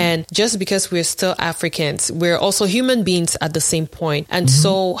 right? And just because we're still Africans, we're also human beings at the same point. And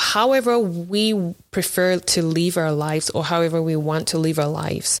so however we prefer to live our lives or however we want to live our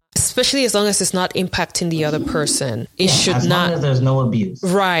lives, especially as long as it's not impacting the other person, it should not... As long as there's no abuse.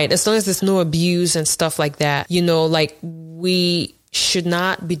 Right. As long as there's no abuse and stuff like that, like we should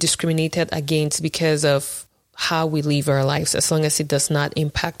not be discriminated against because of how we live our lives, as long as it does not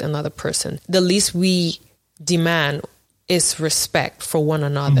impact another person. The least we demand is respect for one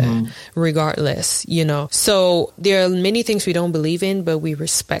another, regardless, So there are many things we don't believe in, but we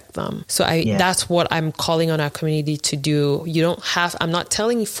respect them. So that's what I'm calling on our community to do. I'm not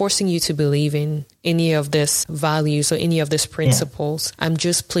forcing you to believe in any of these values or any of these principles. I'm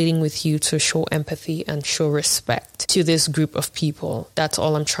just pleading with you to show empathy and show respect to this group of people. That's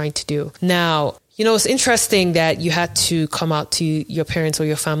all I'm trying to do. Now, You know, it's interesting that you had to come out to your parents or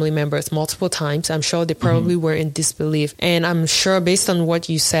your family members multiple times. I'm sure they probably were in disbelief. And I'm sure based on what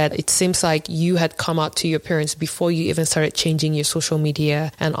you said, it seems like you had come out to your parents before you even started changing your social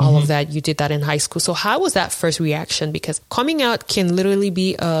media and all of that. You did that in high school. So how was that first reaction? Because coming out can literally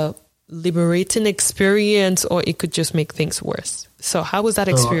be a liberating experience, or it could just make things worse. So how was that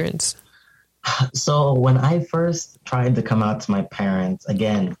experience? So when I first tried to come out to my parents,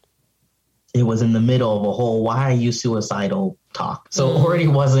 again, it was in the middle of a whole "why are you suicidal" talk. So already it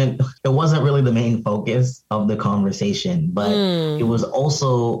wasn't really the main focus of the conversation, but it was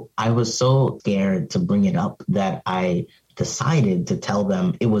also, I was so scared to bring it up that I decided to tell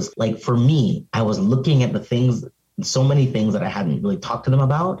them. It was like, for me, I was looking at the things, so many things that I hadn't really talked to them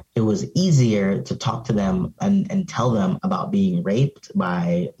about. It was easier to talk to them and tell them about being raped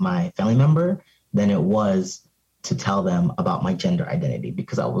by my family member than it was to tell them about my gender identity,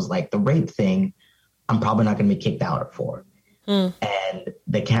 because I was like, the rape thing, I'm probably not going to be kicked out for. And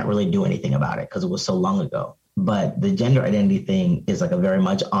they can't really do anything about it because it was so long ago. But the gender identity thing is like a very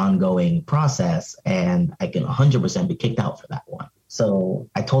much ongoing process, and I can 100% be kicked out for that one. So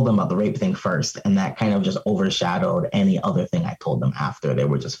I told them about the rape thing first, and that kind of just overshadowed any other thing I told them after. They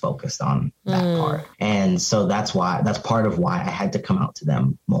were just focused on that part. And so that's part of why I had to come out to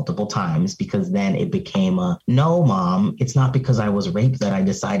them multiple times, because then it became no, Mom, it's not because I was raped that I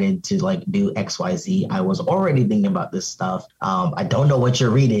decided to like do XYZ. I was already thinking about this stuff. I don't know what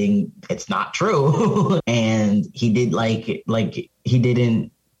you're reading. It's not true. And he did he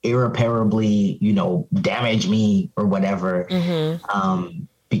didn't irreparably, damage me or whatever.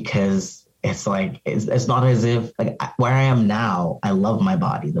 Because it's like, it's not as if, like, where I am now, I love my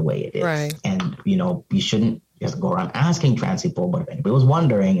body the way it is. Right. And, you shouldn't just go around asking trans people, but if anybody was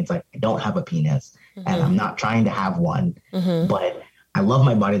wondering, it's like, I don't have a penis and I'm not trying to have one, but I love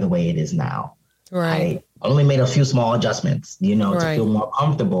my body the way it is now. Right. I only made a few small adjustments, to feel more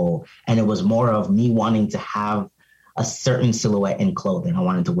comfortable. And it was more of me wanting to have a certain silhouette in clothing. I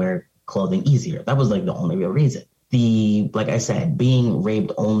wanted to wear clothing easier. That was like the only real reason. Like I said, being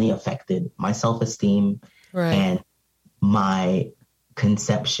raped only affected my self-esteem and my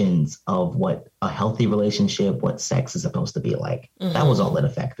conceptions of what a healthy relationship, what sex is supposed to be like. That was all it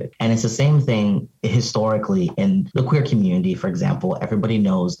affected. And it's the same thing historically in the queer community. For example, everybody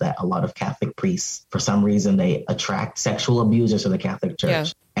knows that a lot of Catholic priests, for some reason, they attract sexual abusers to the Catholic Church.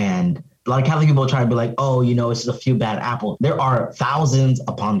 Yeah. And a lot of Catholic people try to be like, oh, it's just a few bad apples. There are thousands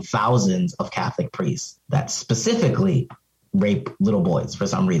upon thousands of Catholic priests that specifically rape little boys for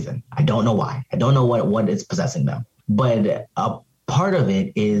some reason. I don't know why. I don't know what is possessing them. But a part of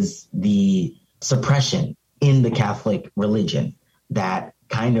it is the suppression in the Catholic religion that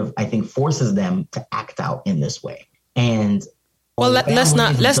kind of, I think, forces them to act out in this way. And well, let's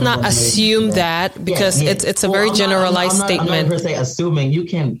not assume that, because it's a very generalized statement. I'm not per se assuming. You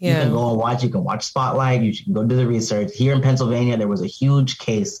can go and watch. You can watch Spotlight. You can go do the research. Here in Pennsylvania, there was a huge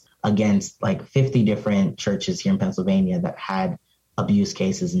case against like 50 different churches here in Pennsylvania that had abuse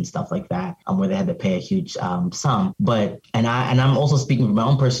cases and stuff like that, where they had to pay a huge sum. But and I'm also speaking from my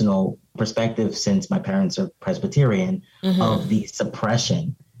own personal perspective, since my parents are Presbyterian, of the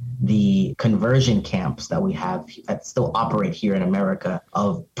suppression, the conversion camps that we have that still operate here in America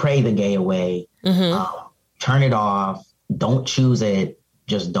of pray the gay away, turn it off, don't choose it,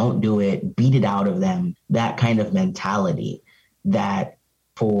 just don't do it, beat it out of them. That kind of mentality that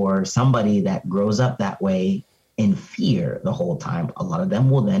for somebody that grows up that way in fear the whole time, a lot of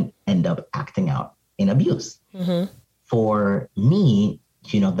them will then end up acting out in abuse. For me,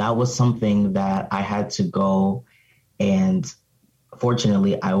 that was something that I had to go, and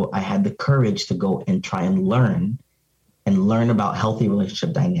fortunately, I had the courage to go and try and learn about healthy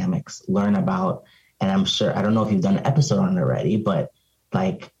relationship dynamics, learn about, and I'm sure, I don't know if you've done an episode on it already, but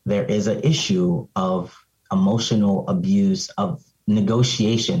like there is an issue of emotional abuse, of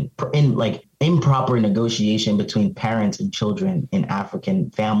negotiation, in like improper negotiation between parents and children in African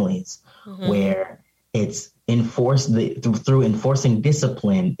families, where it's enforced through enforcing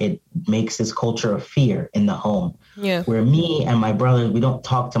discipline. It makes this culture of fear in the home. Yeah. Where me and my brothers, we don't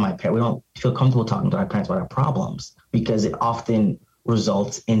talk to my parents. We don't feel comfortable talking to our parents about our problems, because it often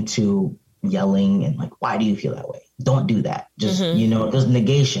results into yelling and like, why do you feel that way? Don't do that. Just, there's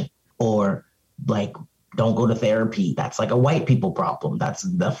negation, or like, don't go to therapy. That's like a white people problem. That's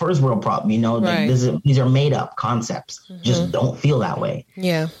the first world problem. Right. These are made up concepts. Just don't feel that way.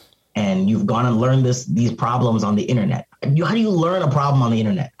 Yeah. And you've gone and learned these problems on the internet. How do you learn a problem on the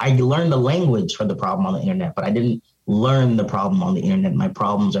internet? I learned the language for the problem on the internet, but I didn't learn the problem on the internet. My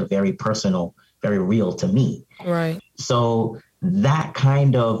problems are very personal, very real to me. Right. So that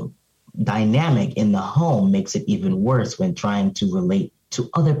kind of dynamic in the home makes it even worse when trying to relate to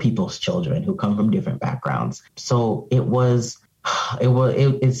other people's children who come from different backgrounds. So it's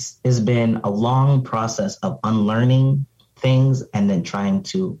been a long process of unlearning things and then trying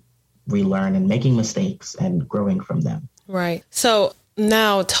to relearn and making mistakes and growing from them. Right. So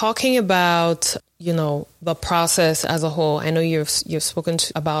now talking about, the process as a whole, I know you've spoken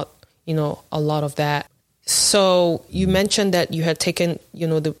about, a lot of that. So you mentioned that you had taken,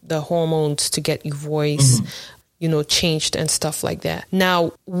 the hormones to get your voice, changed and stuff like that.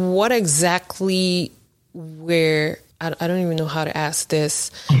 Now, what exactly I don't even know how to ask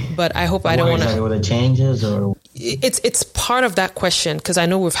this, but I hope I don't want to. Exactly what the changes or? It's part of that question, because I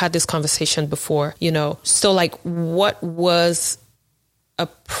know we've had this conversation before, So like, what was a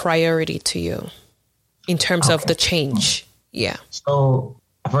priority to you in terms of the change? Yeah. So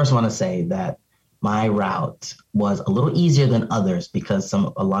I first want to say that my route was a little easier than others because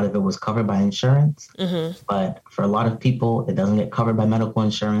a lot of it was covered by insurance. But for a lot of people, it doesn't get covered by medical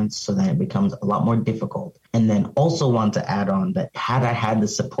insurance. So then it becomes a lot more difficult. And then also want to add on that had I had the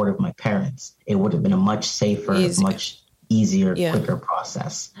support of my parents, it would have been a much safer, much easier, quicker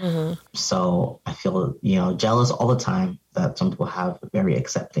process. So I feel, jealous all the time that some people have very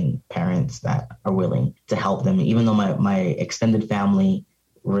accepting parents that are willing to help them. Even though my extended family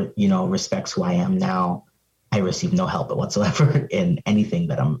respects who I am now, I receive no help whatsoever in anything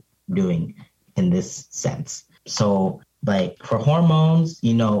that I'm doing in this sense. So like for hormones,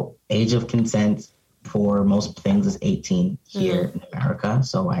 age of consent for most things is 18 here in America.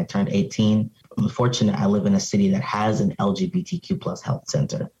 So I turned 18. I'm fortunate I live in a city that has an LGBTQ plus health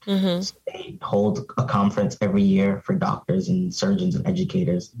center. So they hold a conference every year for doctors and surgeons and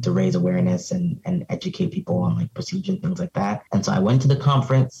educators to raise awareness and educate people on like procedure and things like that. And so I went to the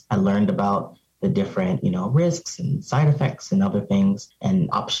conference. I learned about the different, risks and side effects and other things and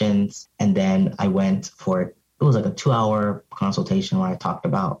options. And then I went for it was like a 2-hour consultation where I talked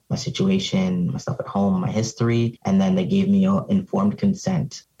about my situation, my stuff at home, my history. And then they gave me an informed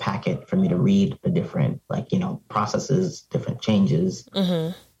consent packet for me to read the different, processes, different changes,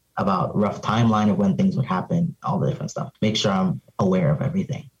 about rough timeline of when things would happen, all the different stuff. Make sure I'm aware of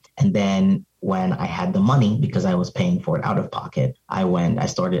everything. And then when I had the money, because I was paying for it out of pocket, I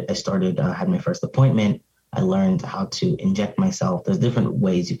had my first appointment. I learned how to inject myself. There's different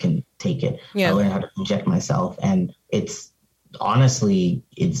ways you can take it. I learned how to inject myself. And it's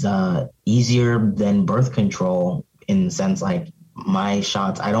easier than birth control in the sense like my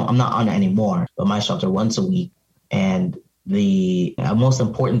shots, I'm not on it anymore, but my shots are once a week. And the most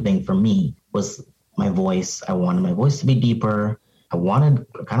important thing for me was my voice. I wanted my voice to be deeper. I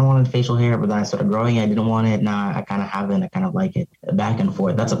kind of wanted facial hair, but then I started growing it. I didn't want it. Now I kind of have it. I kind of like it. Back and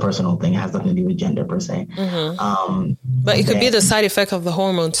forth. That's a personal thing. It has nothing to do with gender per se. But it could be the side effect of the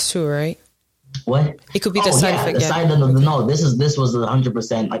hormones too, right? What? It could be the side effect. No, this was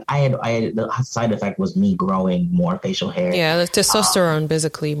 100%. Like I had the side effect was me growing more facial hair. Yeah, the testosterone,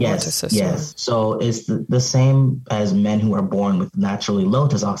 basically more testosterone. Yes. So it's the same as men who are born with naturally low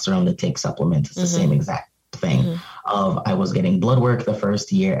testosterone that take supplements. It's the same exact thing. I was getting blood work the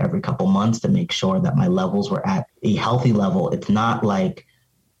first year every couple months to make sure that my levels were at a healthy level. It's not like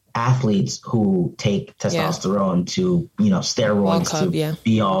athletes who take testosterone to, steroids to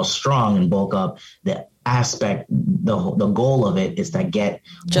be all strong and bulk up. The goal of it is to get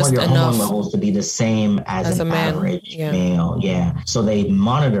all your hormone levels to be the same as an average male. Yeah. So they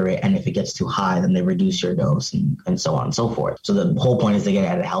monitor it. And if it gets too high, then they reduce your dose and so on and so forth. So the whole point is to get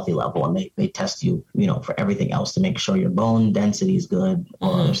at a healthy level, and they test you, for everything else to make sure your bone density is good,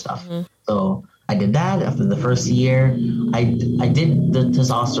 all other stuff. So I did that after the first year. I did the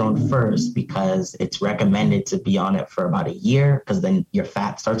testosterone first because it's recommended to be on it for about a year, because then your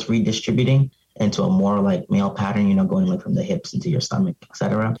fat starts redistributing into a more like male pattern, going like from the hips into your stomach,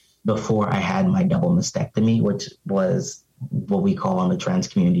 etc. Before I had my double mastectomy, which was what we call in the trans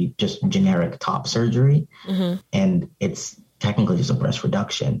community just generic top surgery. And it's technically just a breast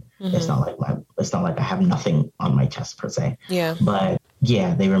reduction. It's not like I have nothing on my chest per se. Yeah. But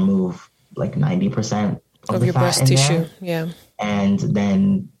yeah, they remove like 90% of your breast tissue. Yeah. And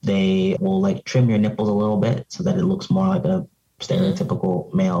then they will like trim your nipples a little bit so that it looks more like a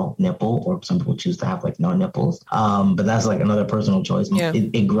stereotypical male nipple, or some people choose to have like no nipples. But that's like another personal choice. Yeah.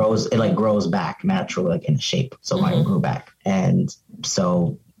 It grows back naturally, like in shape. So mine grew back. And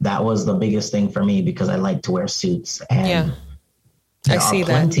so that was the biggest thing for me, because I like to wear suits. And there are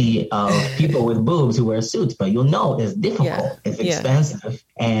plenty of people with boobs who wear suits, but you'll know it's difficult. It's expensive.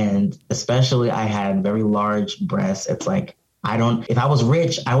 And especially I had very large breasts. It's like if I was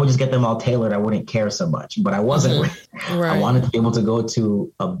rich, I would just get them all tailored. I wouldn't care so much, but I wasn't rich. Right. I wanted to be able to go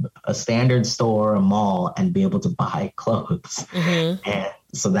to a standard store, a mall, and be able to buy clothes. And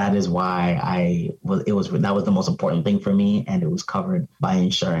so that is why that was the most important thing for me. And it was covered by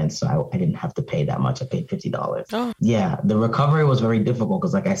insurance. So I didn't have to pay that much. I paid $50. Oh. Yeah. The recovery was very difficult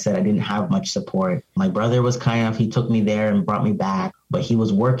because, like I said, I didn't have much support. My brother was he took me there and brought me back, but he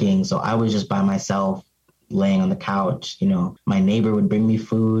was working. So I was just by myself laying on the couch. My neighbor would bring me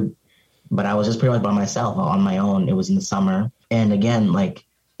food, but I was just pretty much by myself on my own. It was in the summer. And again,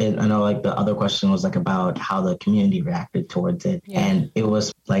 I know the other question was about how the community reacted towards it. Yeah. And it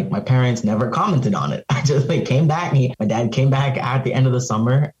was my parents never commented on it. I just came back. My dad came back at the end of the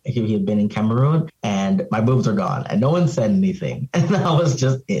summer. He had been in Cameroon and my boobs were gone and no one said anything. And that was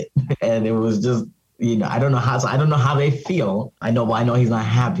just it. And it was just, I don't know how they feel. I know he's not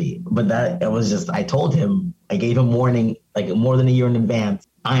happy, but I told him, I gave him warning, more than a year in advance.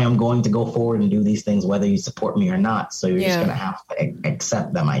 I am going to go forward and do these things, whether you support me or not. So you're just going to have to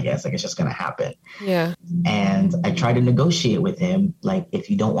accept them, I guess. It's just going to happen. Yeah. And I tried to negotiate with him.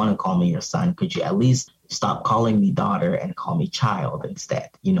 If you don't want to call me your son, could you at least stop calling me daughter and call me child instead?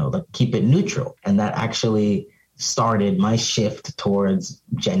 Keep it neutral. And that actually started my shift towards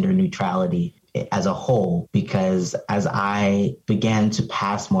gender neutrality as a whole, because as I began to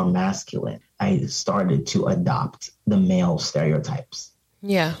pass more masculine, I started to adopt the male stereotypes.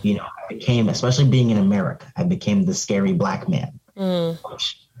 Yeah. I became, especially being in America, I became the scary Black man.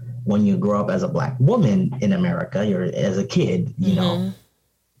 Which, when you grow up as a Black woman in America, as a kid,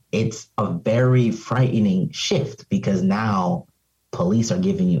 it's a very frightening shift because now police are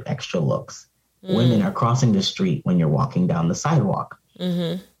giving you extra looks. Women are crossing the street when you're walking down the sidewalk.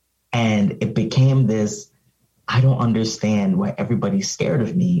 And it became this, I don't understand why everybody's scared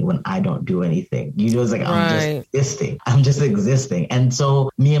of me when I don't do anything. It's I'm just existing. And so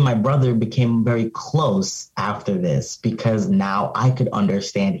me and my brother became very close after this because now I could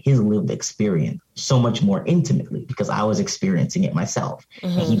understand his lived experience so much more intimately because I was experiencing it myself.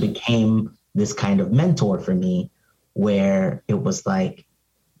 And he became this kind of mentor for me where it was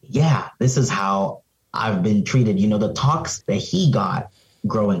this is how I've been treated. The talks that he got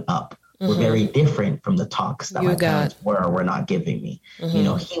growing up were very different from the talks that my parents were not giving me.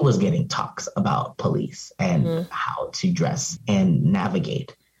 He was getting talks about police and how to dress and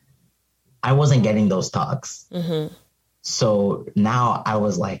navigate. I wasn't getting those talks. So now I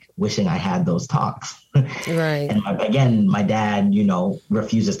was wishing I had those talks. Right. And my dad,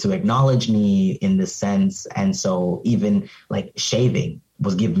 refuses to acknowledge me in this sense. And so even shaving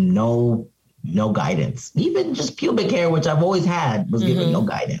was given no guidance. Even just pubic hair, which I've always had, was given no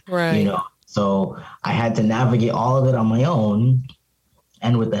guidance. Right. So I had to navigate all of it on my own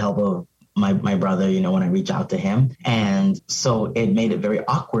and with the help of my brother, when I reach out to him. And so it made it very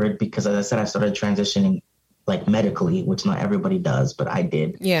awkward because, as I said, I started transitioning medically, which not everybody does, but I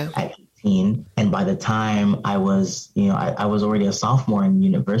did at 18. And by the time I was, I was already a sophomore in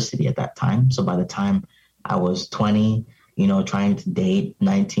university at that time. So by the time I was 20, trying to date,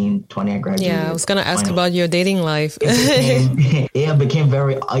 19, 20, I graduated. Yeah, I was going to ask about your dating life. It became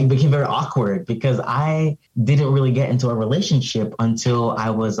very awkward because I didn't really get into a relationship until I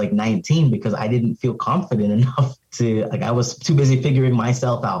was 19 because I didn't feel confident enough to, I was too busy figuring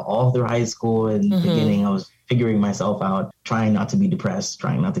myself out all through high school. And the beginning, I was figuring myself out, trying not to be depressed,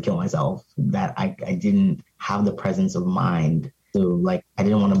 trying not to kill myself, that I didn't have the presence of mind to, I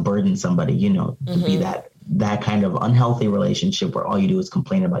didn't want to burden somebody, to be that kind of unhealthy relationship where all you do is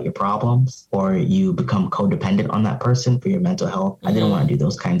complain about your problems or you become codependent on that person for your mental health. I didn't want to do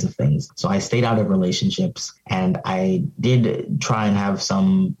those kinds of things. So I stayed out of relationships and I did try and have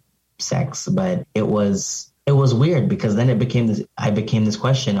some sex, but it was weird because then I became this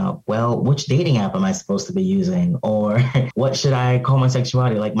question of, well, which dating app am I supposed to be using? Or what should I call my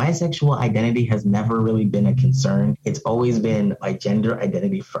sexuality? My sexual identity has never really been a concern. It's always been my gender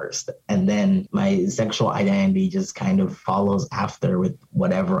identity first. And then my sexual identity just kind of follows after with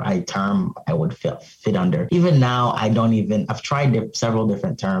whatever term I would fit under. Even now, I've tried several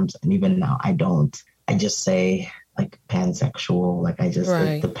different terms. And even now I just say pansexual.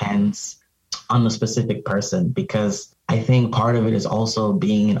 It depends on the specific person, because I think part of it is also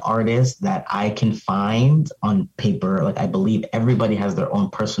being an artist that I can find on paper. I believe everybody has their own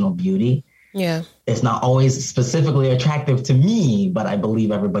personal beauty. Yeah. It's not always specifically attractive to me, but I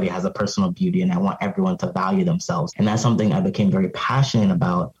believe everybody has a personal beauty and I want everyone to value themselves. And that's something I became very passionate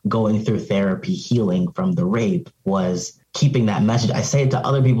about going through therapy, healing from the rape, was keeping that message. I say it to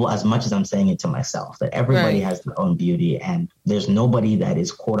other people as much as I'm saying it to myself, that everybody has their own beauty and there's nobody that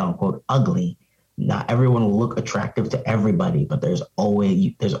is quote unquote ugly. not everyone will look attractive to everybody, but there's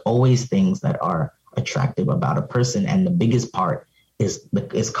always things that are attractive about a person. And the biggest part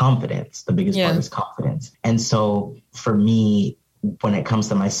is confidence. The biggest part is confidence. And so for me, when it comes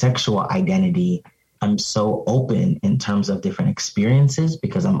to my sexual identity, I'm so open in terms of different experiences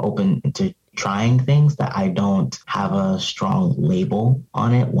because I'm open to trying things that I don't have a strong label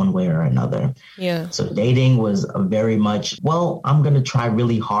on it one way or another. Yeah. So dating was a very much, well, I'm going to try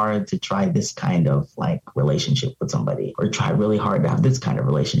really hard to try this kind of like relationship with somebody or try really hard to have this kind of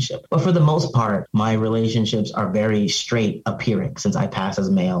relationship. But for the most part, my relationships are very straight appearing since I pass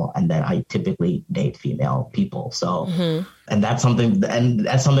as male and then I typically date female people. So And that's something,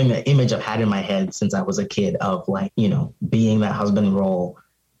 the image I've had in my head since I was a kid of like, you know, being that husband role,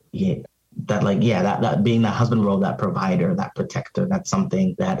 that being that husband role, that provider, that protector, that's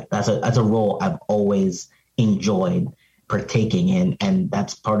something that's a role I've always enjoyed partaking in. And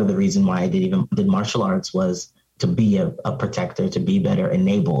that's part of the reason why I did martial arts, was to be a protector, to be better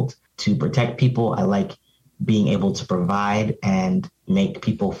enabled to protect people. I like being able to provide and make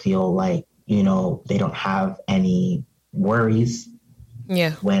people feel like, you know, they don't have any worries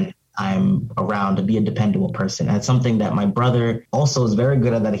when I'm around, to be a dependable person. And it's something that my brother also is very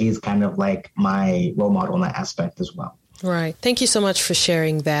good at, that he's kind of like my role model in that aspect as well. Right. Thank you so much for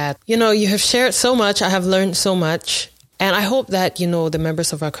sharing that. You know, you have shared so much. I have learned so much. And I hope that, you know, the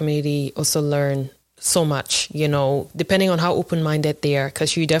members of our community also learn so much, you know, depending on how open-minded they are,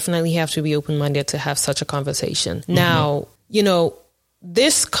 because you definitely have to be open-minded to have such a conversation. Now, you know,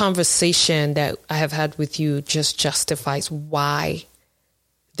 this conversation that I have had with you just justifies why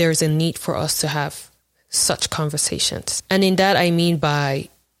there's a need for us to have such conversations. And in that, I mean by,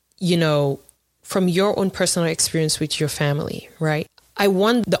 you know, from your own personal experience with your family, right? I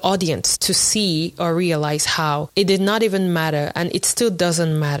want the audience to see or realize how it did not even matter, and it still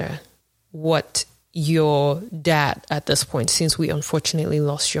doesn't matter what your dad at this point, since we unfortunately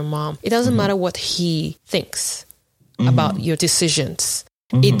lost your mom, it doesn't matter what he thinks about your decisions.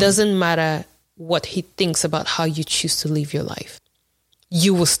 It doesn't matter what he thinks about how you choose to live your life.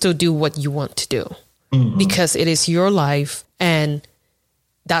 You will still do what you want to do because it is your life and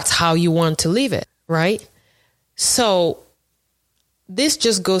that's how you want to live it, right? So this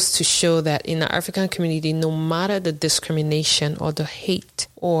just goes to show that in the African community, no matter the discrimination or the hate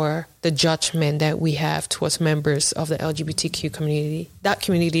or the judgment that we have towards members of the LGBTQ community, that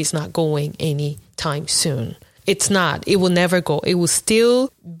community is not going anytime soon. It's not. It will never go. It will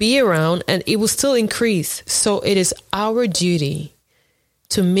still be around and it will still increase. So it is our duty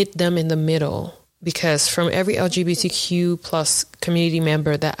to meet them in the middle, because from every LGBTQ plus community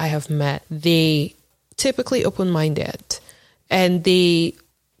member that I have met, they typically open-minded and they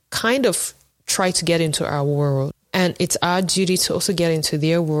kind of try to get into our world. And it's our duty to also get into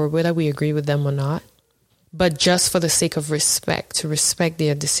their world, whether we agree with them or not. But just for the sake of respect, to respect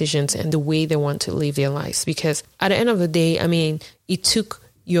their decisions and the way they want to live their lives. Because at the end of the day, I mean, it took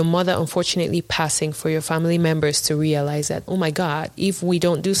your mother unfortunately passing for your family members to realize that, oh my God, if we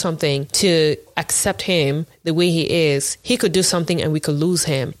don't do something to accept him the way he is, he could do something and we could lose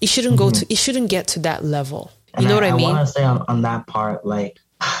him. It shouldn't it shouldn't get to that level. You know what I mean? I want to say on that part, like,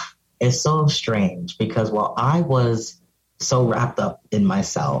 it's so strange because while I was so wrapped up in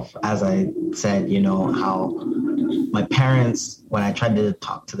myself, as I said, you know, how my parents, when I tried to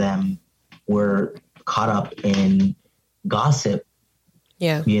talk to them, were caught up in gossip.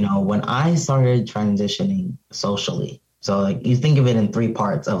 Yeah. You know, when I started transitioning socially, so like you think of it in three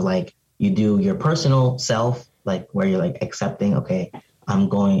parts of like, you do your personal self, like where you're like accepting, okay,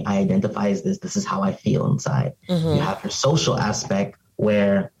 I identify as this is how I feel inside. You have your social aspect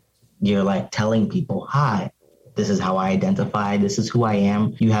where you're like telling people, hi, this is how I identify. This is who I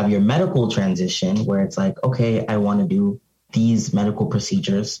am. You have your medical transition where it's like, okay, I want to do these medical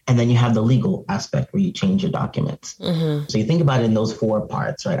procedures. And then you have the legal aspect where you change your documents. So you think about it in those four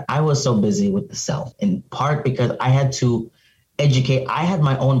parts, right? I was so busy with the self, in part because I had to educate. I had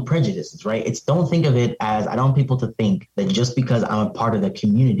my own prejudices, right? Don't think of it as, I don't want people to think that just because I'm a part of the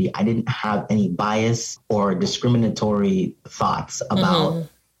community, I didn't have any bias or discriminatory thoughts about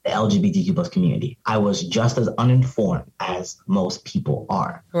the LGBTQ plus community. I was just as uninformed as most people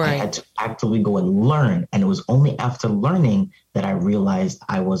are. Right. I had to actively go and learn. And it was only after learning that I realized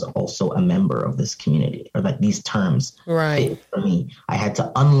I was also a member of this community, or that these terms fit for me. I had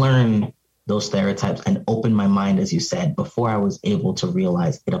to unlearn those stereotypes and open my mind, as you said, before I was able to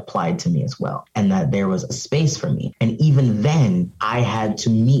realize it applied to me as well, and that there was a space for me. And even then, I had to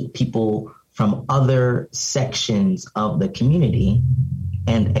meet people from other sections of the community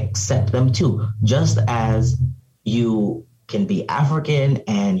and accept them too. Just as you can be African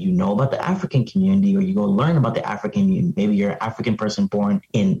and you know about the African community, or you go learn about the African community. Maybe you're an African person born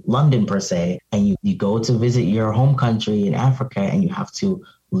in London per se, and you go to visit your home country in Africa, and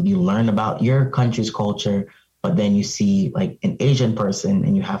you learn about your country's culture. But then you see like an Asian person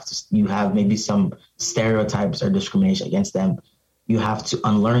and you have maybe some stereotypes or discrimination against them. You have to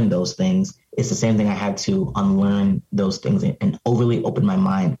unlearn those things. It's the same thing. I had to unlearn those things and overly open my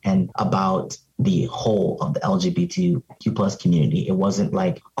mind and about the whole of the LGBTQ plus community. It wasn't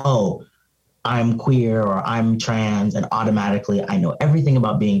like, oh, I'm queer or I'm trans and automatically I know everything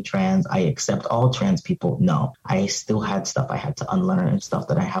about being trans. I accept all trans people. No, I still had stuff I had to unlearn and stuff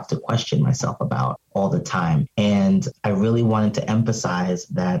that I have to question myself about all the time. And I really wanted to emphasize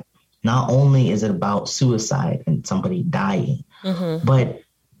that not only is it about suicide and somebody dying, but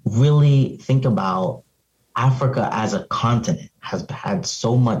really think about Africa as a continent has had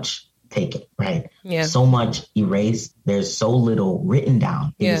so much taken, right? Yeah. So much erased. There's so little written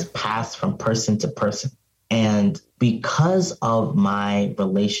down. It is passed from person to person. And because of my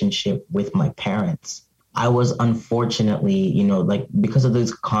relationship with my parents, I was unfortunately, because of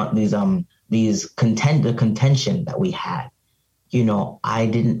the contention that we had, I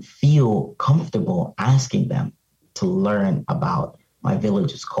didn't feel comfortable asking them to learn about my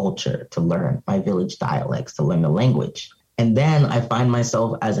village's culture, to learn my village dialects, to learn the language. And then I find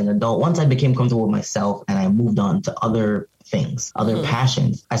myself as an adult, once I became comfortable with myself and I moved on to other things, other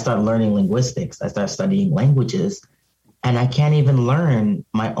passions, I started learning linguistics. I started studying languages, and I can't even learn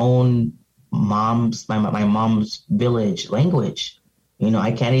my own my mom's village language.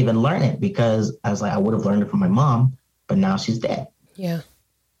 I can't even learn it because I was like, I would have learned it from my mom, but now she's dead. Yeah.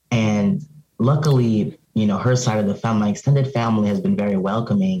 And luckily, her side of the family, my extended family has been very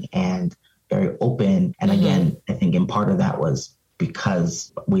welcoming and very open. And again, I think in part of that was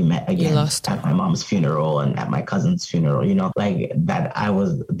because we met again at my mom's funeral and at my cousin's funeral, a lot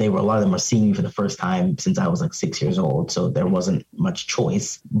of them were seeing me for the first time since I was like 6 years old. So there wasn't much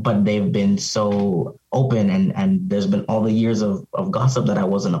choice, but they've been so open and there's been all the years of gossip that I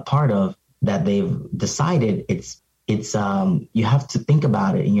wasn't a part of that they've decided it's you have to think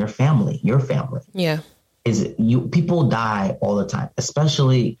about it in your family. Yeah. People die all the time,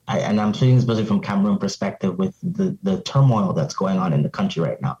 especially, and I'm speaking especially from Cameroon perspective with the turmoil that's going on in the country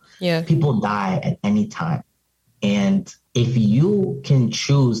right now. Yeah. People die at any time. And if you can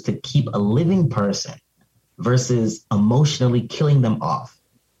choose to keep a living person versus emotionally killing them off,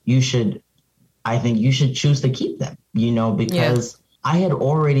 I think you should choose to keep them, because I had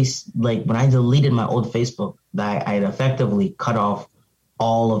already, when I deleted my old Facebook, I had effectively cut off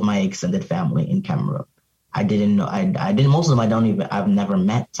all of my extended family in Cameroon. I didn't know. Most of them I've never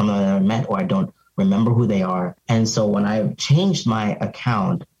met. Some of them I've never met, or I don't remember who they are. And so when I changed my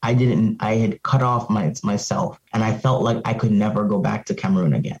account, I had cut off myself, and I felt like I could never go back to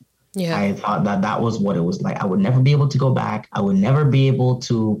Cameroon again. Yeah. I thought that was what it was like. I would never be able to go back. I would never be able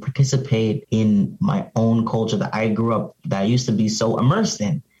to participate in my own culture that I grew up, that I used to be so immersed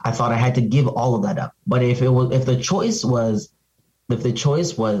in. I thought I had to give all of that up. But if the choice was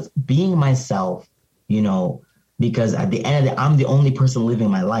being myself, because at the end of I'm the only person living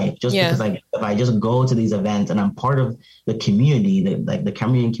my life, because if I just go to these events and I'm part of the community, the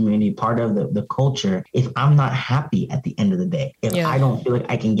Cameroonian community, part of the culture, if I'm not happy at the end of the day, if I don't feel like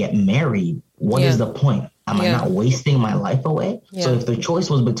I can get married, what is the point? Am I not wasting my life away? Yeah. So if the choice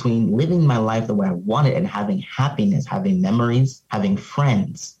was between living my life the way I wanted and having happiness, having memories, having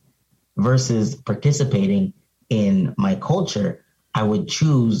friends versus participating in my culture, I would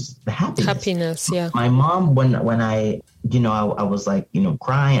choose the happiness. Yeah. My mom, when I was like,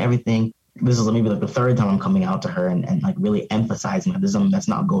 crying, everything. This is maybe like the third time I'm coming out to her and like really emphasizing that there's something that's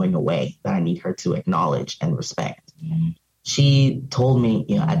not going away that I need her to acknowledge and respect. She told me,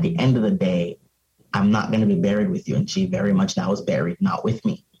 at the end of the day, I'm not going to be buried with you. And she very much now is buried, not with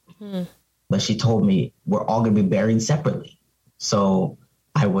me. But she told me we're all going to be buried separately. So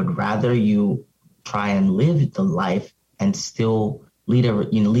I would rather you try and live the life and still lead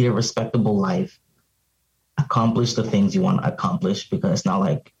a respectable life, accomplish the things you want to accomplish, because it's not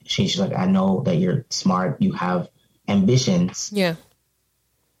like she's like, I know that you're smart, you have ambitions. Yeah.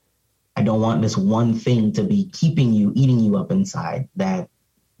 I don't want this one thing to be eating you up inside that,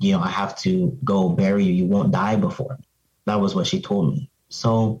 I have to go bury you. You won't die before. That was what she told me.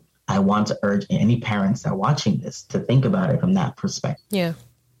 So I want to urge any parents that are watching this to think about it from that perspective. Yeah.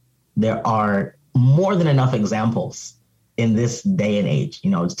 There are more than enough examples in this day and age.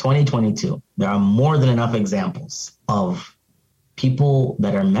 It's 2022. There are more than enough examples of people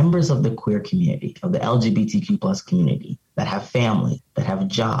that are members of the queer community, of the LGBTQ plus community, that have family, that have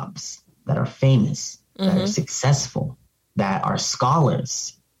jobs, that are famous, that are successful, that are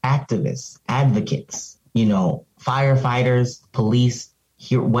scholars, activists, advocates, firefighters, police,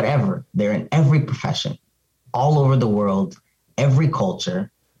 whatever. They're in every profession, all over the world, every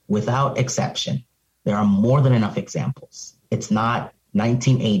culture, without exception. There are more than enough examples. It's not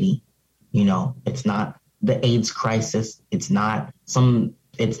 1980, it's not the AIDS crisis. It's not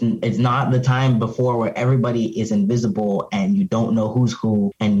it's not the time before where everybody is invisible and you don't know who's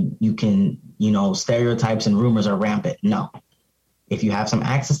who and you can, stereotypes and rumors are rampant. No. If you have some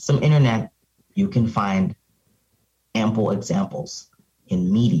access to some internet, you can find ample examples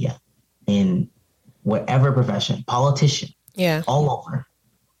in media, in whatever profession, politician, all over,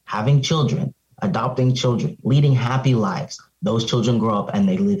 having children, adopting children, leading happy lives. Those children grow up and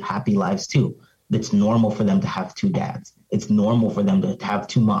they live happy lives too. It's normal for them to have two dads. It's normal for them to have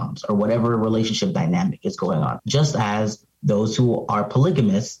two moms or whatever relationship dynamic is going on. Just as those who are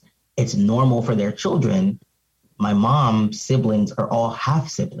polygamous, it's normal for their children. My mom's siblings are all half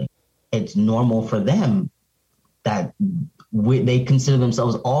siblings. It's normal for them that they consider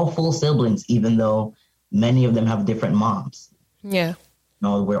themselves all full siblings, even though many of them have different moms. Yeah.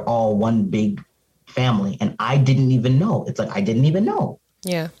 We're all one big family. And I didn't even know. It's like, I didn't even know.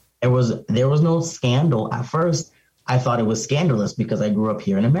 Yeah. There was no scandal. At first, I thought it was scandalous because I grew up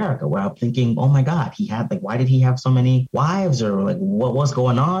here in America, where I'm thinking, oh my God, why did he have so many wives, or what was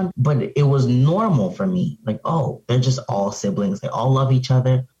going on? But it was normal for me. They're just all siblings. They all love each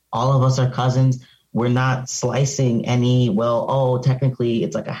other. All of us are cousins. We're not slicing any, technically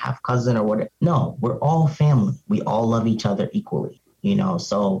it's like a half cousin or whatever. No, we're all family. We all love each other equally,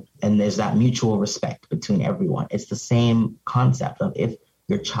 and there's that mutual respect between everyone. It's the same concept of if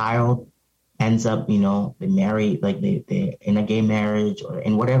your child ends up, they marry, they're in a gay marriage or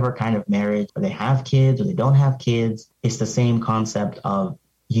in whatever kind of marriage, or they have kids or they don't have kids. It's the same concept of,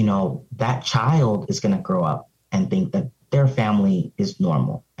 that child is going to grow up and think that their family is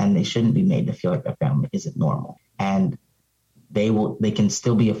normal and they shouldn't be made to feel like their family isn't normal. And they can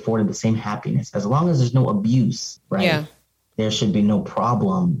still be afforded the same happiness as long as there's no abuse, right? Yeah. There should be no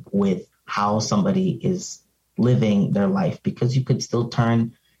problem with how somebody is living their life, because you could still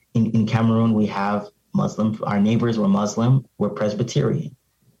turn in Cameroon. We have Muslim, our neighbors were Muslim, we're Presbyterian.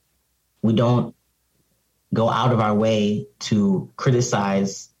 We don't go out of our way to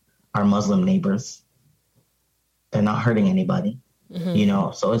criticize our Muslim neighbors. They're not hurting anybody,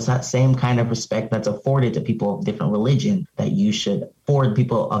 so it's that same kind of respect that's afforded to people of different religion that you should afford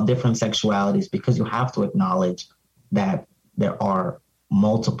people of different sexualities, because you have to acknowledge that there are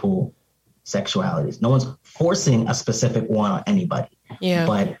multiple sexualities. No one's forcing a specific one on anybody. Yeah.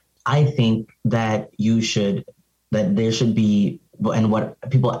 But I think that there should be, and what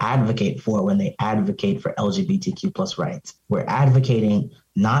people advocate for when they advocate for LGBTQ plus rights, we're advocating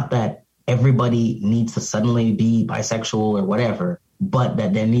not that everybody needs to suddenly be bisexual or whatever, but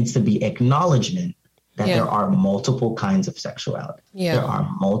that there needs to be acknowledgement that there are multiple kinds of sexuality. Yeah. There are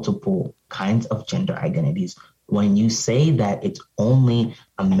multiple kinds of gender identities. When you say that it's only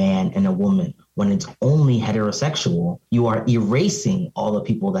a man and a woman, when it's only heterosexual, you are erasing all the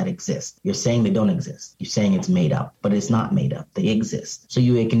people that exist. You're saying they don't exist. You're saying it's made up, but it's not made up. They exist. So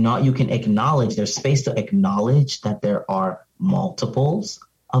you can acknowledge, there's space to acknowledge that there are multiples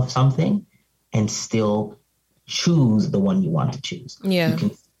of something and still choose the one you want to choose. Yeah.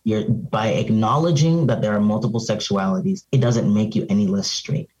 By acknowledging that there are multiple sexualities, it doesn't make you any less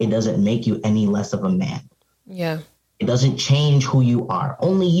straight. It doesn't make you any less of a man. Yeah. It doesn't change who you are.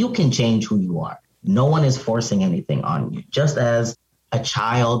 Only you can change who you are. No one is forcing anything on you. Just as a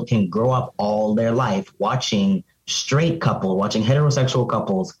child can grow up all their life watching watching heterosexual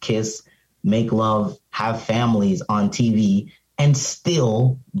couples kiss, make love, have families on TV, and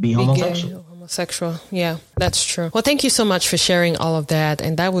still be homosexual. Homosexual. Yeah, that's true. Well, thank you so much for sharing all of that.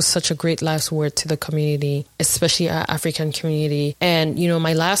 And that was such a great last word to the community, especially our African community. And,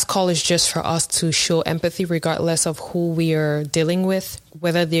 my last call is just for us to show empathy regardless of who we are dealing with,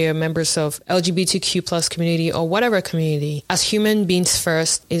 whether they're members of LGBTQ plus community or whatever community. As human beings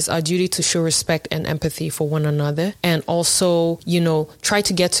first, it's our duty to show respect and empathy for one another. And also, try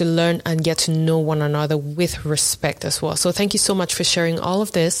to get to learn and get to know one another with respect as well. So thank you so much for sharing all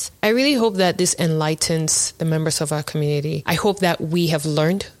of this. I really hope that this enlightens the members of our community. I hope that we have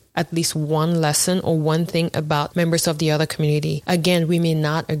learned at least one lesson or one thing about members of the other community. Again, we may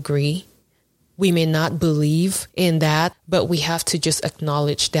not agree We may not believe in that, but we have to just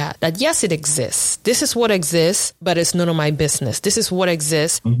acknowledge that yes, it exists. This is what exists, but it's none of my business. This is what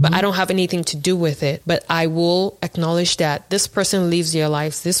exists, but I don't have anything to do with it. But I will acknowledge that this person lives their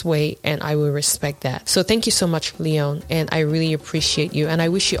lives this way, and I will respect that. So thank you so much, Leon, and I really appreciate you, and I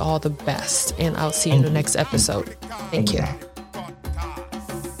wish you all the best, and I'll see you in the next episode. Thank you.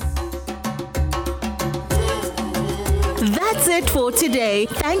 That's it for today.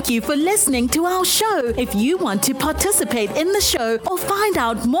 Thank you for listening to our show. If you want to participate in the show or find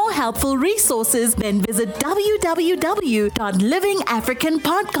out more helpful resources, then visit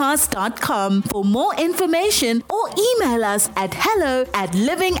www.livingafricanpodcast.com for more information, or email us at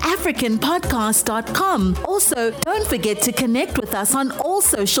hello@livingafricanpodcast.com. Also, don't forget to connect with us on all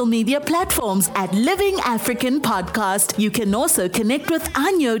social media platforms at Living African Podcast. You can also connect with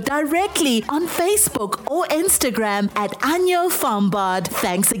Anyo directly on Facebook or Instagram at Anyo Fambard.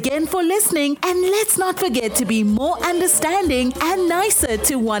 Thanks again for listening, and let's not forget to be more understanding and nicer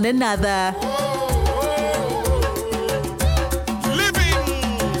to one another.